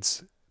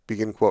reads,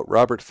 begin quote,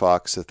 Robert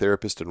Fox, a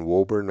therapist in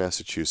Woburn,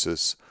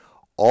 Massachusetts,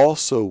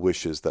 also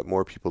wishes that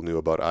more people knew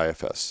about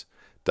IFS.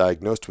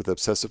 Diagnosed with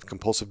obsessive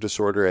compulsive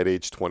disorder at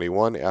age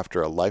 21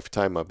 after a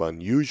lifetime of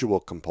unusual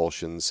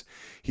compulsions,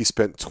 he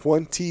spent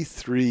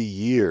 23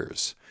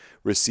 years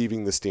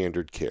receiving the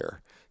standard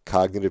care,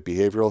 cognitive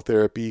behavioral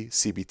therapy,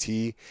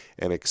 CBT,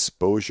 and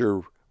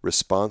exposure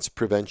response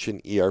prevention,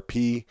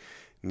 ERP.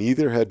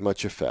 Neither had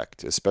much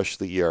effect,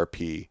 especially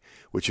ERP,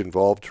 which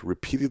involved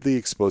repeatedly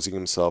exposing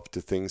himself to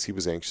things he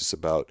was anxious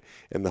about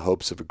in the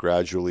hopes of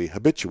gradually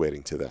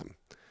habituating to them.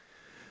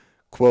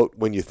 Quote,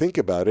 when you think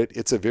about it,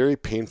 it's a very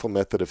painful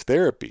method of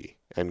therapy,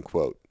 end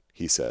quote,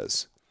 he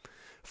says.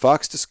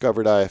 Fox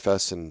discovered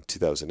IFS in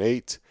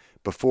 2008.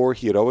 Before,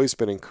 he had always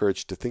been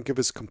encouraged to think of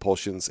his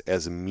compulsions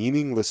as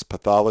meaningless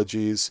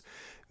pathologies.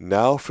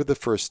 Now, for the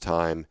first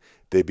time,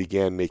 they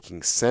began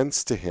making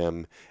sense to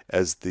him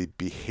as the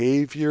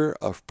behavior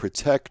of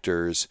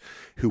protectors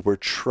who were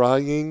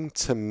trying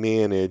to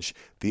manage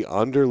the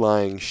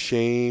underlying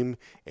shame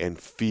and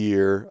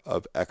fear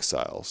of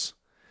exiles.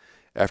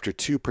 After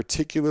 2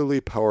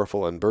 particularly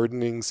powerful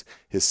unburdenings,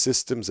 his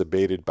symptoms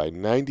abated by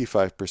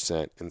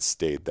 95% and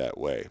stayed that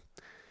way.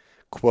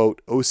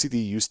 Quote,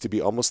 OCD used to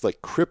be almost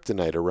like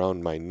kryptonite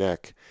around my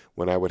neck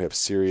when I would have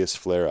serious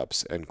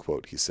flare-ups, end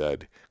quote, he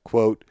said.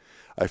 Quote,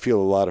 I feel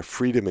a lot of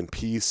freedom and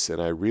peace,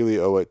 and I really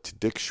owe it to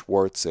Dick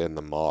Schwartz and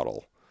the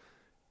model,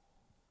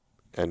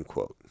 end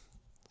quote.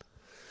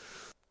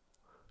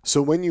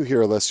 So when you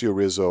hear Alessio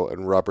Rizzo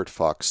and Robert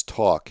Fox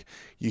talk,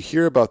 you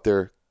hear about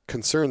their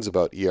concerns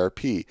about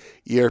ERP.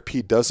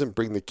 ERP doesn't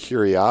bring the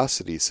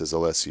curiosity, says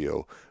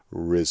Alessio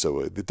Rizzo.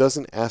 It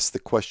doesn't ask the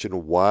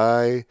question,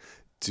 why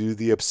do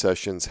the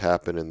obsessions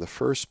happen in the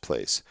first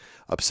place?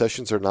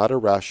 Obsessions are not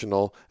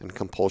irrational and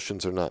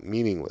compulsions are not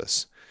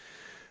meaningless.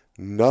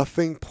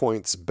 Nothing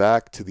points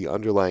back to the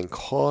underlying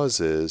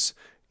causes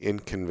in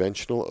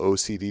conventional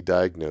OCD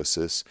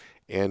diagnosis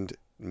and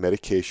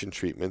medication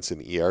treatments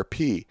in ERP.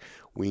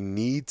 We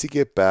need to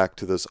get back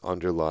to those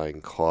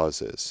underlying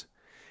causes.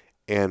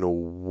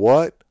 And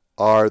what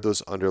are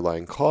those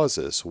underlying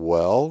causes?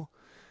 Well,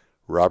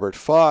 Robert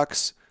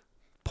Fox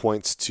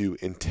points to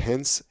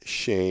intense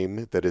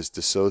shame that is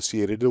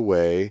dissociated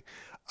away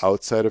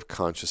outside of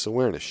conscious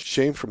awareness.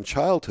 Shame from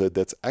childhood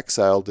that's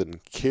exiled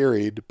and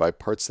carried by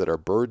parts that are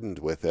burdened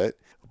with it.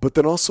 But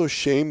then also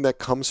shame that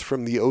comes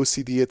from the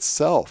OCD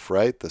itself,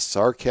 right? The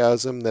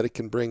sarcasm that it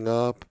can bring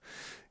up.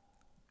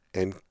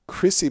 And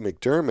Chrissy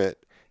McDermott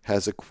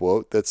has a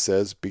quote that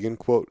says, begin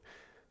quote,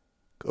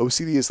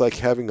 OCD is like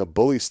having a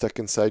bully stuck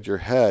inside your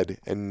head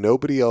and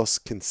nobody else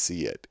can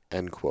see it,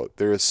 end quote.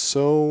 There is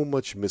so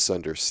much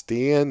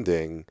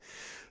misunderstanding,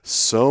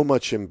 so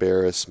much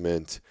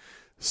embarrassment,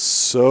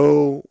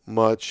 so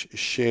much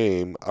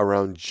shame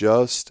around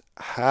just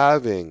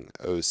having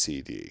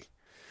OCD.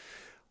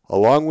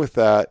 Along with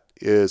that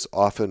is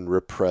often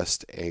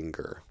repressed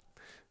anger.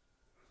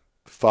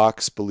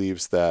 Fox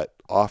believes that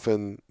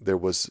often there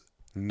was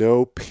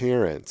no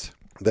parent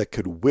that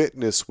could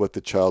witness what the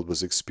child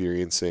was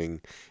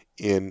experiencing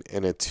in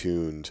an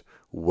attuned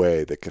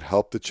way that could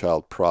help the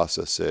child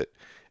process it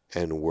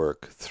and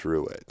work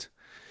through it.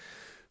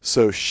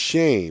 So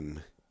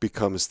shame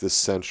becomes this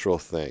central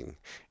thing.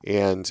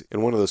 And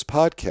in one of those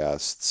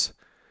podcasts,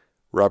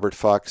 Robert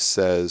Fox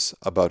says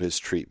about his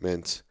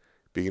treatment,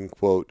 begin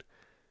quote,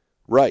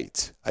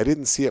 right, I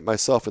didn't see it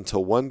myself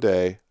until one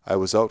day I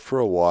was out for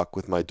a walk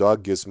with my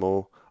dog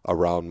Gizmo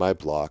around my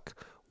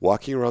block,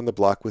 walking around the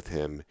block with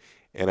him,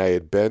 and I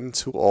had been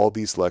to all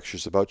these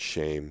lectures about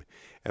shame,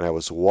 and I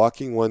was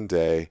walking one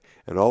day,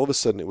 and all of a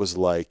sudden it was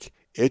like,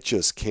 it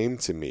just came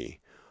to me.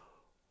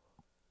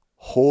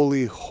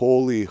 Holy,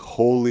 holy,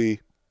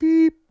 holy,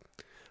 beep.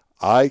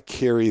 I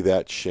carry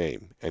that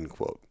shame, end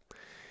quote.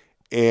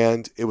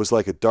 And it was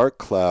like a dark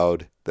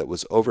cloud that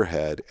was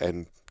overhead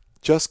and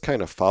just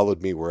kind of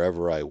followed me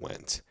wherever I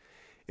went.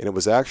 And it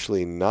was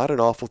actually not an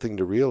awful thing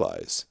to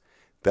realize.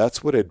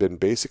 That's what had been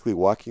basically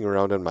walking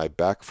around on my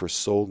back for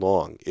so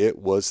long. It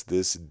was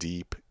this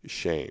deep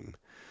shame.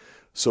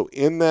 So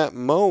in that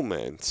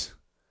moment,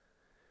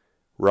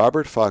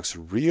 Robert Fox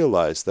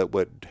realized that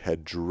what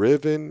had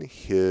driven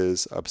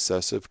his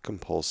obsessive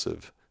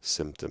compulsive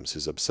symptoms,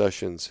 his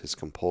obsessions, his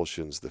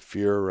compulsions, the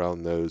fear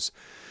around those,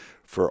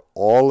 for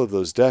all of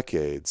those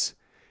decades,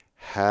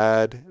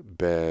 had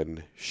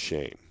been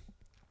shame.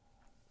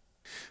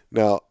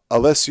 Now,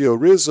 Alessio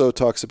Rizzo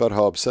talks about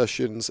how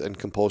obsessions and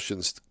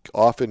compulsions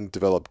often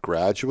develop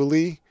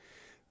gradually.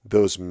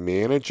 Those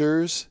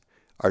managers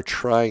are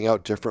trying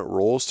out different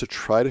roles to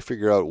try to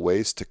figure out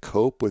ways to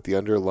cope with the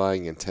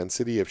underlying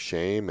intensity of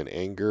shame and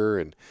anger,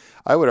 and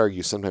I would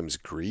argue sometimes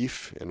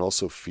grief and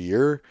also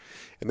fear.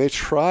 And they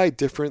try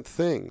different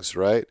things,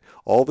 right?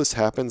 All this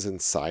happens in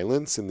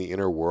silence in the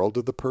inner world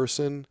of the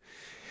person.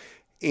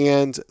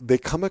 And they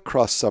come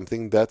across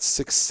something that's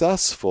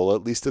successful,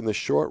 at least in the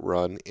short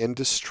run, in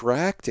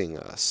distracting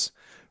us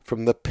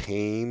from the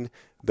pain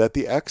that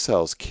the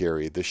exiles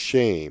carry, the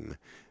shame,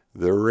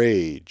 the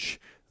rage,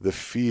 the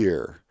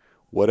fear,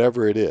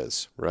 whatever it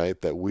is,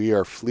 right, that we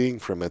are fleeing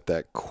from at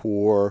that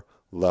core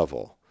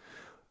level.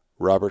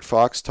 Robert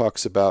Fox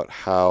talks about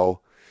how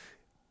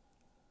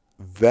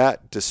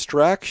that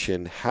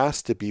distraction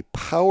has to be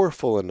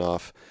powerful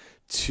enough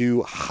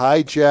to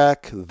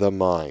hijack the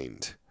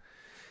mind.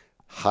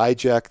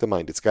 Hijack the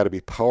mind. It's got to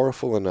be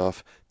powerful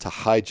enough to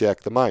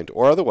hijack the mind,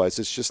 or otherwise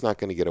it's just not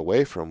going to get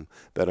away from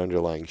that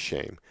underlying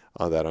shame,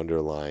 that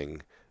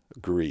underlying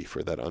grief,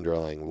 or that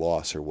underlying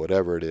loss, or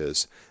whatever it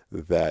is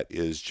that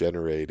is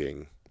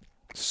generating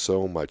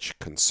so much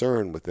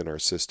concern within our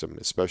system,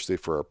 especially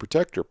for our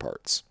protector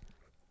parts.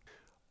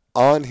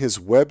 On his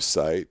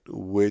website,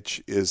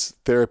 which is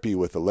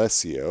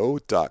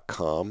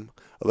therapywithalessio.com,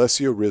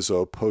 Alessio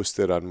Rizzo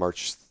posted on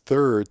March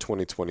 3rd,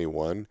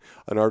 2021,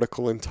 an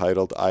article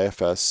entitled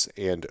IFS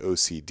and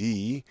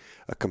OCD,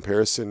 a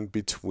comparison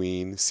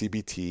between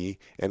CBT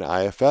and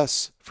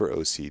IFS for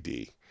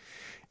OCD.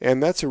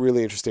 And that's a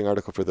really interesting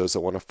article for those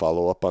that want to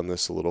follow up on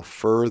this a little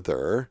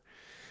further.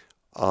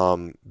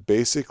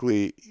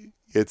 Basically,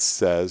 it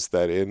says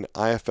that in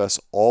IFS,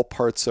 all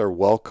parts are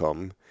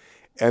welcome,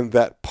 and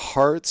that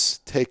parts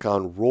take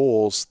on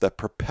roles that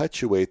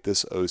perpetuate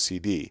this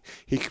OCD.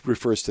 He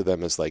refers to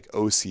them as like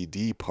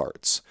OCD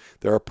parts.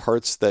 There are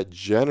parts that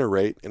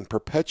generate and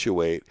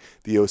perpetuate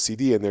the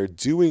OCD, and they're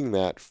doing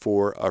that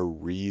for a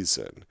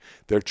reason.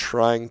 They're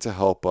trying to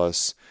help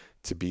us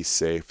to be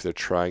safe. They're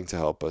trying to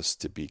help us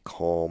to be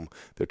calm.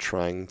 They're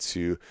trying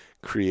to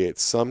create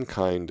some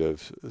kind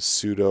of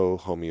pseudo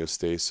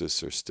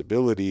homeostasis or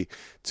stability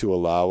to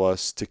allow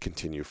us to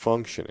continue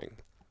functioning.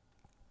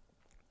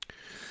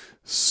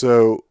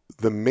 So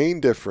the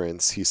main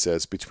difference, he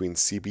says, between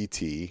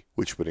CBT,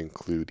 which would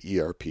include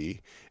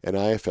ERP, and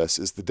IFS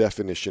is the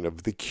definition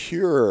of the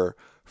cure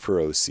for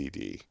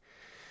OCD.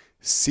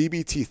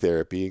 CBT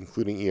therapy,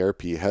 including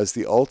ERP, has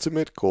the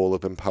ultimate goal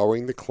of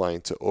empowering the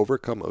client to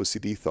overcome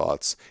OCD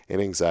thoughts and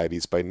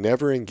anxieties by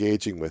never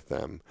engaging with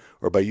them,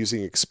 or by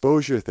using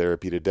exposure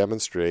therapy to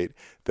demonstrate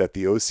that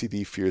the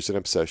OCD fears and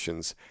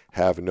obsessions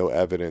have no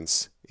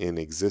evidence in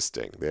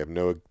existing.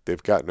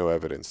 They've got no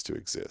evidence to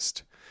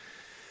exist.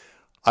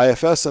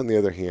 IFS, on the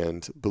other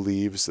hand,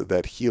 believes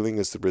that healing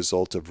is the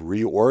result of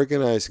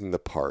reorganizing the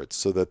parts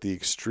so that the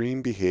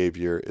extreme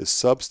behavior is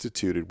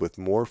substituted with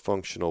more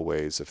functional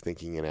ways of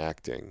thinking and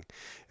acting.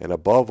 And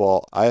above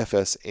all,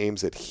 IFS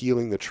aims at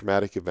healing the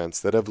traumatic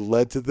events that have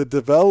led to the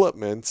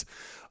development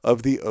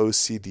of the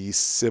OCD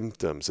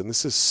symptoms. And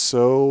this is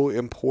so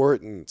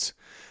important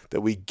that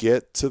we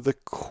get to the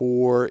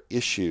core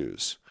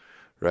issues,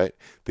 right?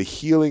 The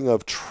healing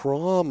of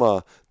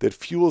trauma that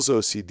fuels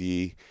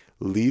OCD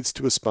leads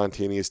to a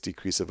spontaneous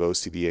decrease of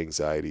OCD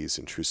anxieties,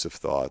 intrusive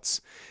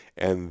thoughts.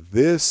 And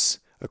this,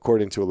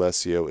 according to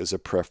Alessio, is a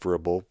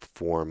preferable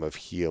form of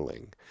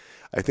healing.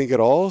 I think it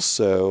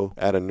also,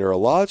 at a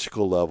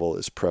neurological level,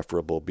 is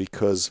preferable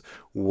because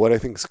what I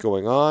think is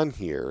going on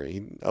here,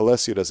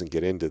 Alessio doesn't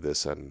get into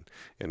this in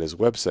his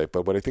website,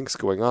 but what I think is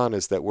going on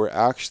is that we're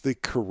actually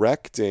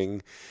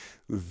correcting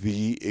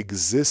the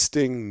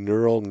existing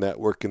neural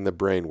network in the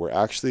brain. We're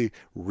actually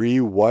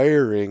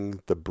rewiring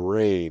the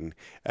brain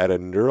at a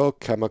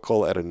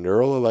neurochemical, at a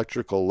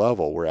neuroelectrical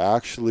level. We're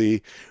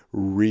actually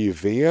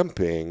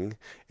revamping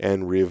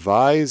and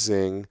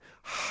revising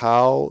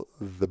how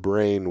the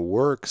brain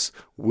works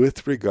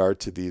with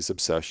regard to these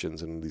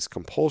obsessions and these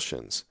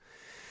compulsions.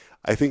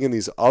 I think in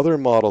these other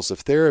models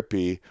of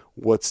therapy,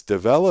 what's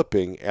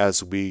developing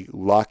as we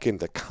lock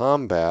into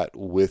combat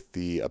with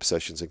the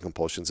obsessions and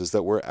compulsions is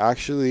that we're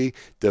actually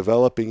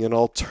developing an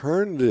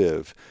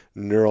alternative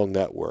neural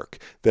network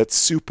that's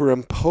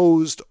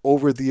superimposed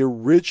over the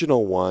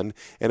original one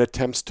and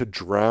attempts to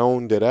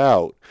drown it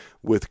out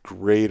with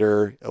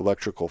greater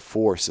electrical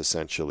force,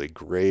 essentially, a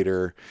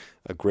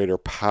greater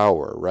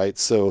power, right?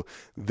 So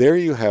there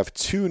you have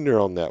two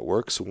neural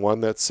networks, one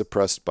that's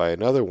suppressed by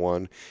another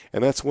one,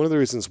 and that's one of the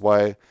reasons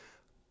why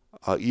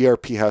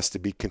ERP has to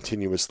be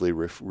continuously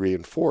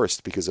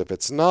reinforced, because if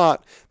it's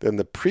not, then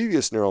the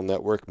previous neural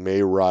network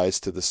may rise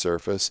to the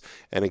surface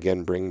and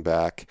again bring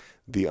back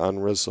the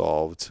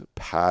unresolved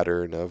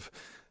pattern of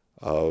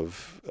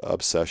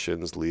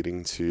obsessions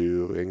leading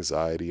to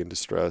anxiety and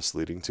distress,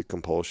 leading to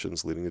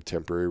compulsions, leading to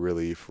temporary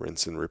relief,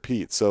 rinse and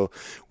repeat. So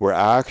we're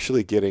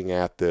actually getting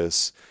at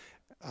this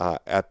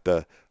at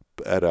a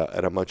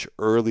much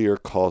earlier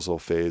causal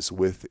phase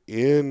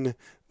within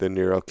the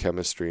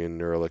neurochemistry and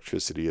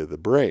neuroelectricity of the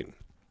brain.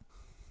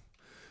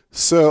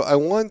 So I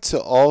want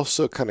to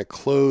also kind of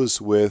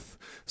close with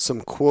some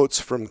quotes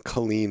from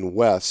Colleen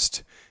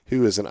West,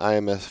 who is an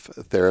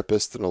IMF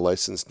therapist and a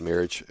licensed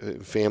marriage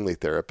and family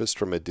therapist,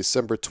 from a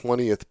December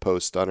 20th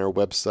post on her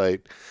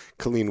website,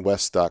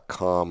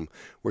 ColleenWest.com,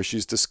 where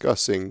she's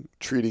discussing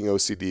treating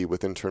OCD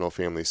with internal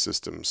family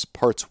systems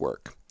parts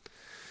work.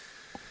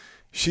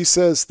 She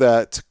says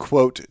that,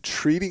 quote,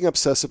 treating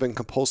obsessive and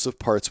compulsive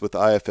parts with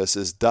IFS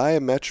is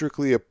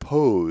diametrically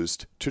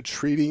opposed to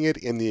treating it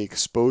in the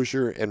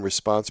exposure and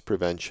response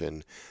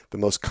prevention, the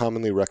most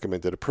commonly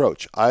recommended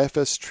approach.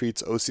 IFS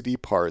treats OCD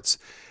parts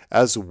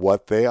as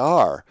what they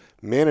are,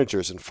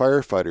 managers and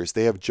firefighters.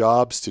 They have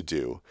jobs to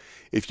do.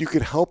 If you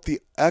can help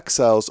the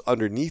exiles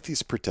underneath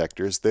these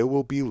protectors, there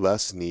will be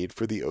less need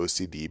for the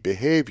OCD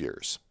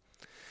behaviors.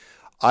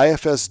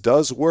 IFS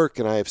does work,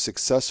 and I have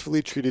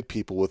successfully treated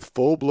people with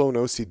full-blown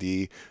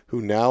OCD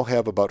who now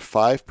have about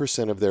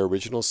 5% of their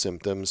original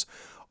symptoms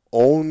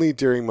only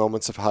during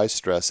moments of high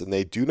stress, and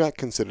they do not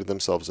consider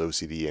themselves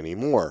OCD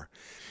anymore.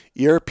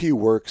 ERP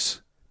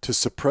works to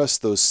suppress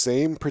those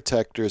same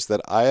protectors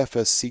that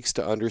IFS seeks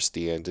to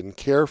understand and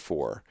care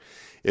for.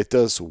 It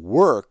does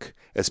work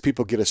as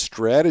people get a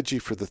strategy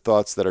for the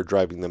thoughts that are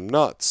driving them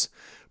nuts.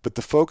 But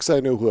the folks I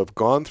know who have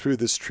gone through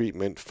this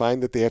treatment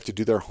find that they have to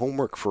do their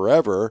homework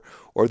forever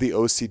or the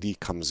OCD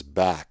comes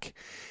back.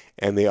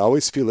 And they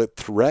always feel it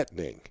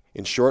threatening.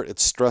 In short,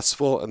 it's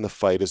stressful and the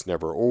fight is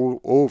never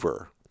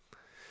over.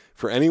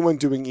 For anyone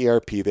doing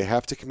ERP, they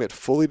have to commit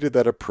fully to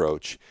that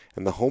approach,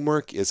 and the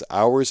homework is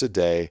hours a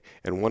day,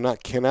 and one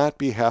cannot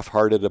be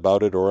half-hearted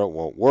about it or it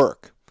won't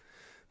work.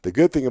 The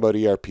good thing about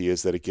ERP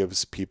is that it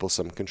gives people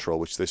some control,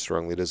 which they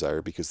strongly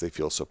desire because they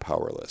feel so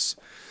powerless.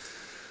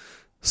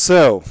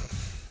 So,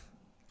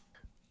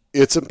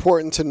 it's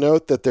important to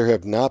note that there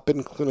have not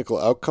been clinical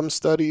outcome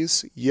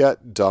studies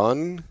yet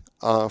done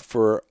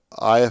for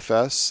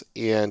IFS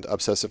and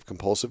obsessive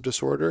compulsive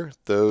disorder.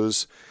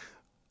 Those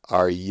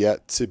are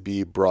yet to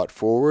be brought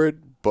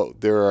forward,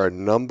 but there are a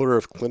number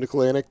of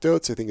clinical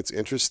anecdotes. I think it's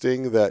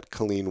interesting that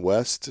Colleen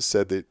West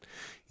said that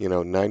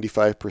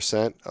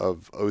 95%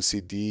 of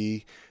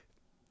OCD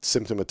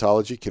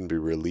symptomatology can be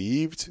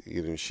relieved.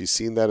 She's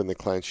seen that in the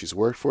clients she's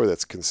worked for.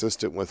 That's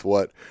consistent with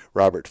what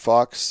Robert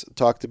Fox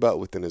talked about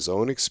within his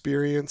own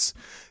experience.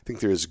 I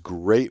think there's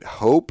great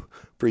hope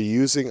for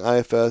using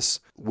IFS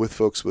with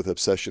folks with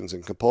obsessions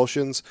and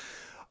compulsions.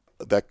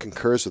 That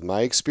concurs with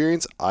my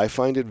experience. I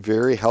find it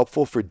very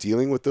helpful for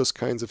dealing with those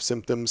kinds of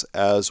symptoms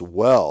as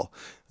well.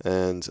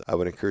 And I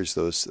would encourage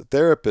those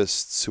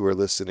therapists who are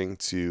listening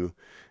to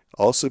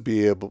also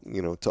be able,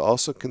 to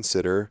also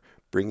consider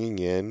bringing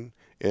in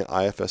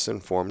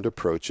IFS-informed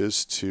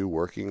approaches to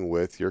working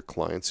with your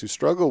clients who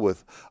struggle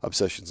with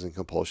obsessions and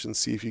compulsions.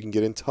 See if you can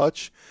get in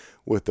touch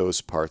with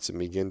those parts and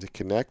begin to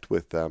connect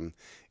with them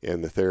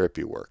in the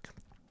therapy work.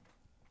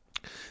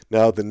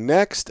 Now, the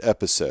next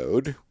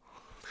episode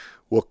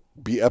will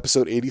be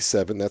episode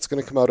 87. That's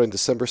going to come out on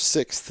December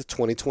 6th,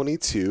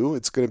 2022.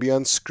 It's going to be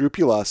on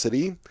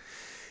scrupulosity.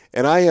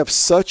 And I have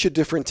such a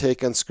different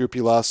take on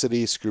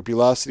scrupulosity.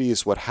 Scrupulosity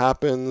is what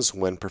happens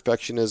when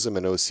perfectionism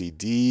and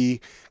OCD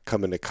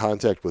come into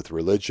contact with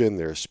religion.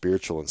 There are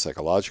spiritual and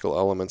psychological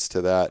elements to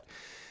that.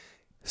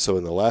 So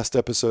in the last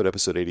episode,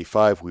 episode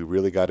 85, we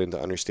really got into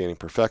understanding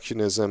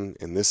perfectionism.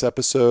 In this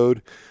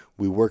episode,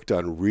 we worked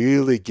on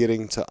really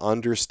getting to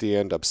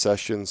understand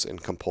obsessions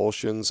and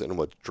compulsions and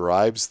what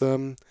drives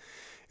them.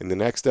 In the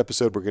next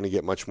episode, we're going to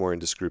get much more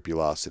into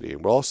scrupulosity.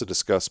 And we'll also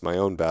discuss my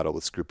own battle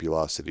with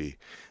scrupulosity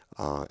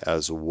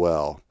as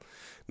well.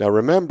 Now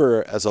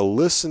remember, as a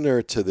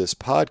listener to this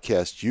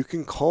podcast, you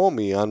can call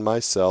me on my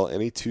cell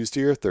any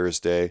Tuesday or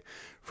Thursday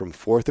from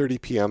 4:30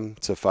 p.m.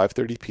 to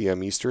 5:30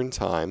 p.m. Eastern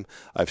Time.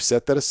 I've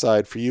set that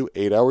aside for you,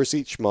 8 hours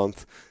each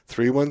month,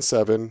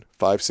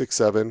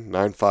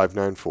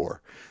 317-567-9594.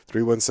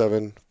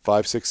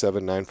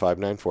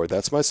 317-567-9594.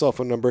 That's my cell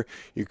phone number.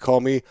 You call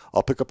me.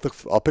 I'll pick up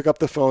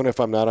the phone if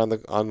I'm not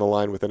on the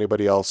line with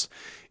anybody else.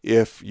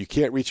 If you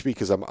can't reach me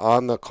because I'm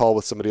on the call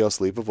with somebody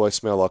else, leave a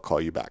voicemail. I'll call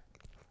you back.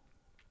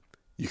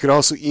 You can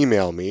also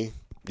email me.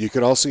 You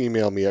can also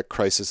email me at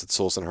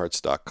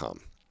crisis@soulsandhearts.com.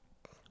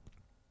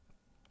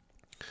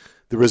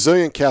 The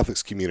Resilient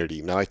Catholics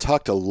Community. Now, I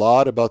talked a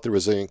lot about the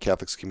Resilient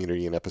Catholics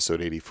Community in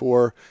episode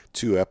 84,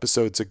 2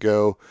 episodes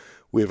ago.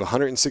 We have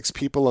 106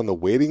 people on the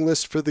waiting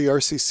list for the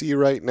RCC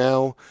right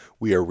now.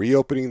 We are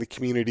reopening the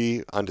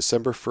community on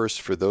December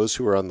 1st for those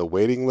who are on the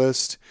waiting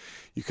list.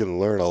 You can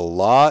learn a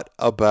lot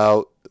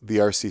about the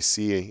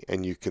RCC,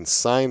 and you can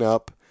sign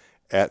up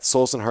at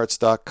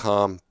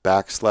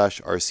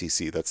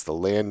soulsandhearts.com/RCC. That's the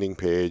landing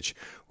page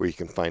where you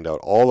can find out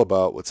all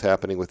about what's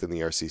happening within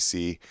the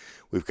RCC.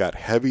 We've got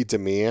heavy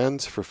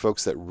demand for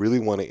folks that really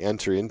want to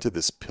enter into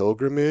this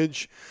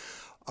pilgrimage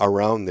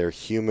around their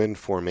human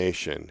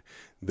formation.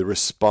 The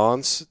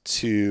response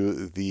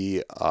to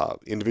the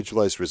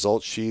individualized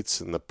result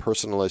sheets and the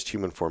personalized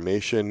human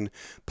formation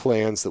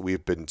plans that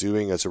we've been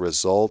doing as a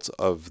result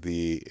of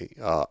the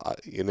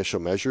initial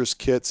measures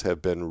kits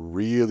have been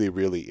really,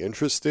 really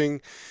interesting,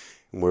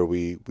 where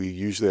we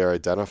usually are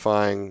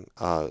identifying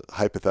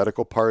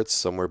hypothetical parts,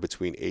 somewhere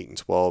between 8 and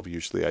 12,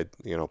 usually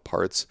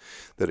parts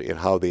that in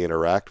how they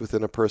interact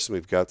within a person.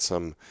 We've got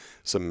some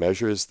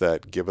measures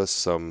that give us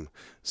some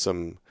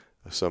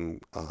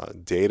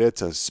data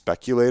to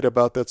speculate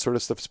about that sort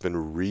of stuff. It's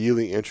been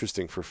really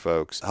interesting for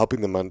folks,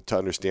 helping them to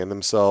understand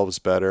themselves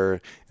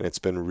better, and it's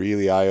been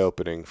really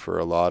eye-opening for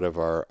a lot of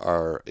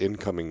our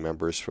incoming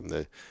members from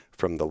the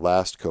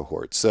last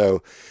cohort.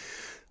 So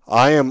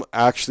I am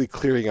actually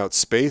clearing out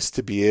space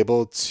to be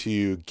able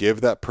to give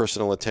that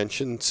personal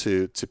attention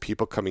to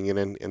people coming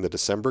in the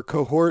December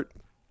cohort.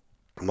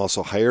 I'm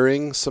also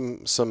hiring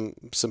some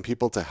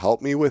people to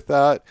help me with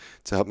that,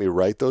 to help me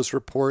write those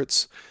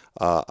reports.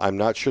 I'm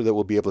not sure that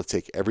we'll be able to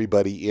take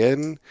everybody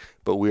in,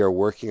 but we are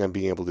working on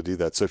being able to do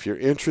that. So if you're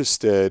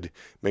interested,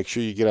 make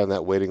sure you get on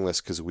that waiting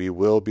list, because we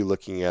will be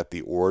looking at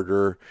the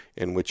order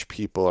in which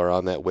people are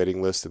on that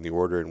waiting list and the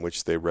order in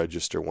which they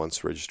register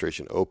once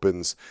registration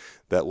opens.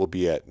 That will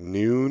be at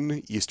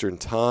noon Eastern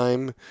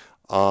Time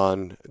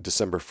on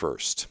December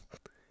 1st.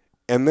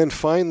 And then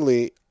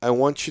finally, I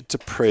want you to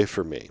pray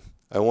for me.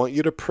 I want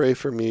you to pray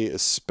for me,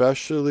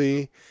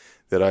 especially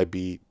that I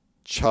be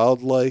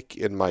childlike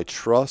in my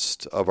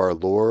trust of our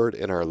Lord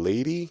and Our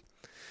Lady,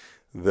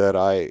 that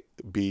I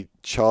be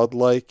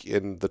childlike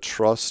in the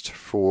trust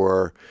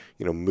for,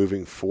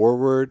 moving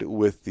forward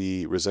with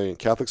the Resilient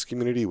Catholics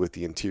community, with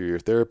the Interior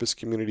Therapist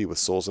community, with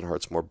Souls and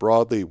Hearts more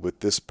broadly,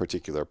 with this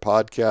particular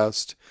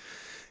podcast.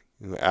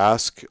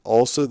 Ask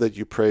also that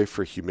you pray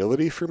for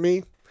humility for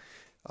me,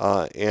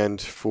 and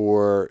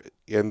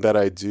that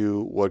I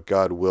do what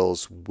God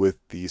wills with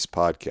these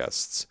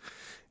podcasts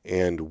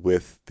and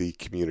with the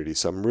community.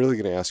 So I'm really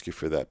going to ask you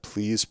for that.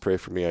 Please pray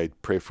for me. I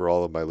pray for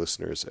all of my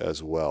listeners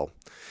as well.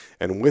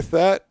 And with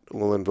that,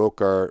 we'll invoke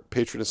our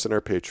patroness and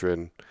our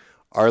patron,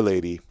 Our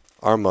Lady,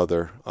 our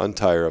Mother,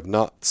 Untier of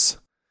Knots.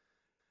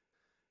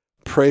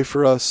 Pray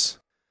for us.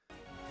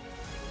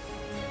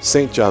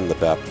 St. John the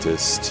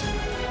Baptist,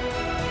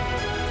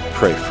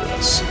 pray for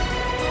us.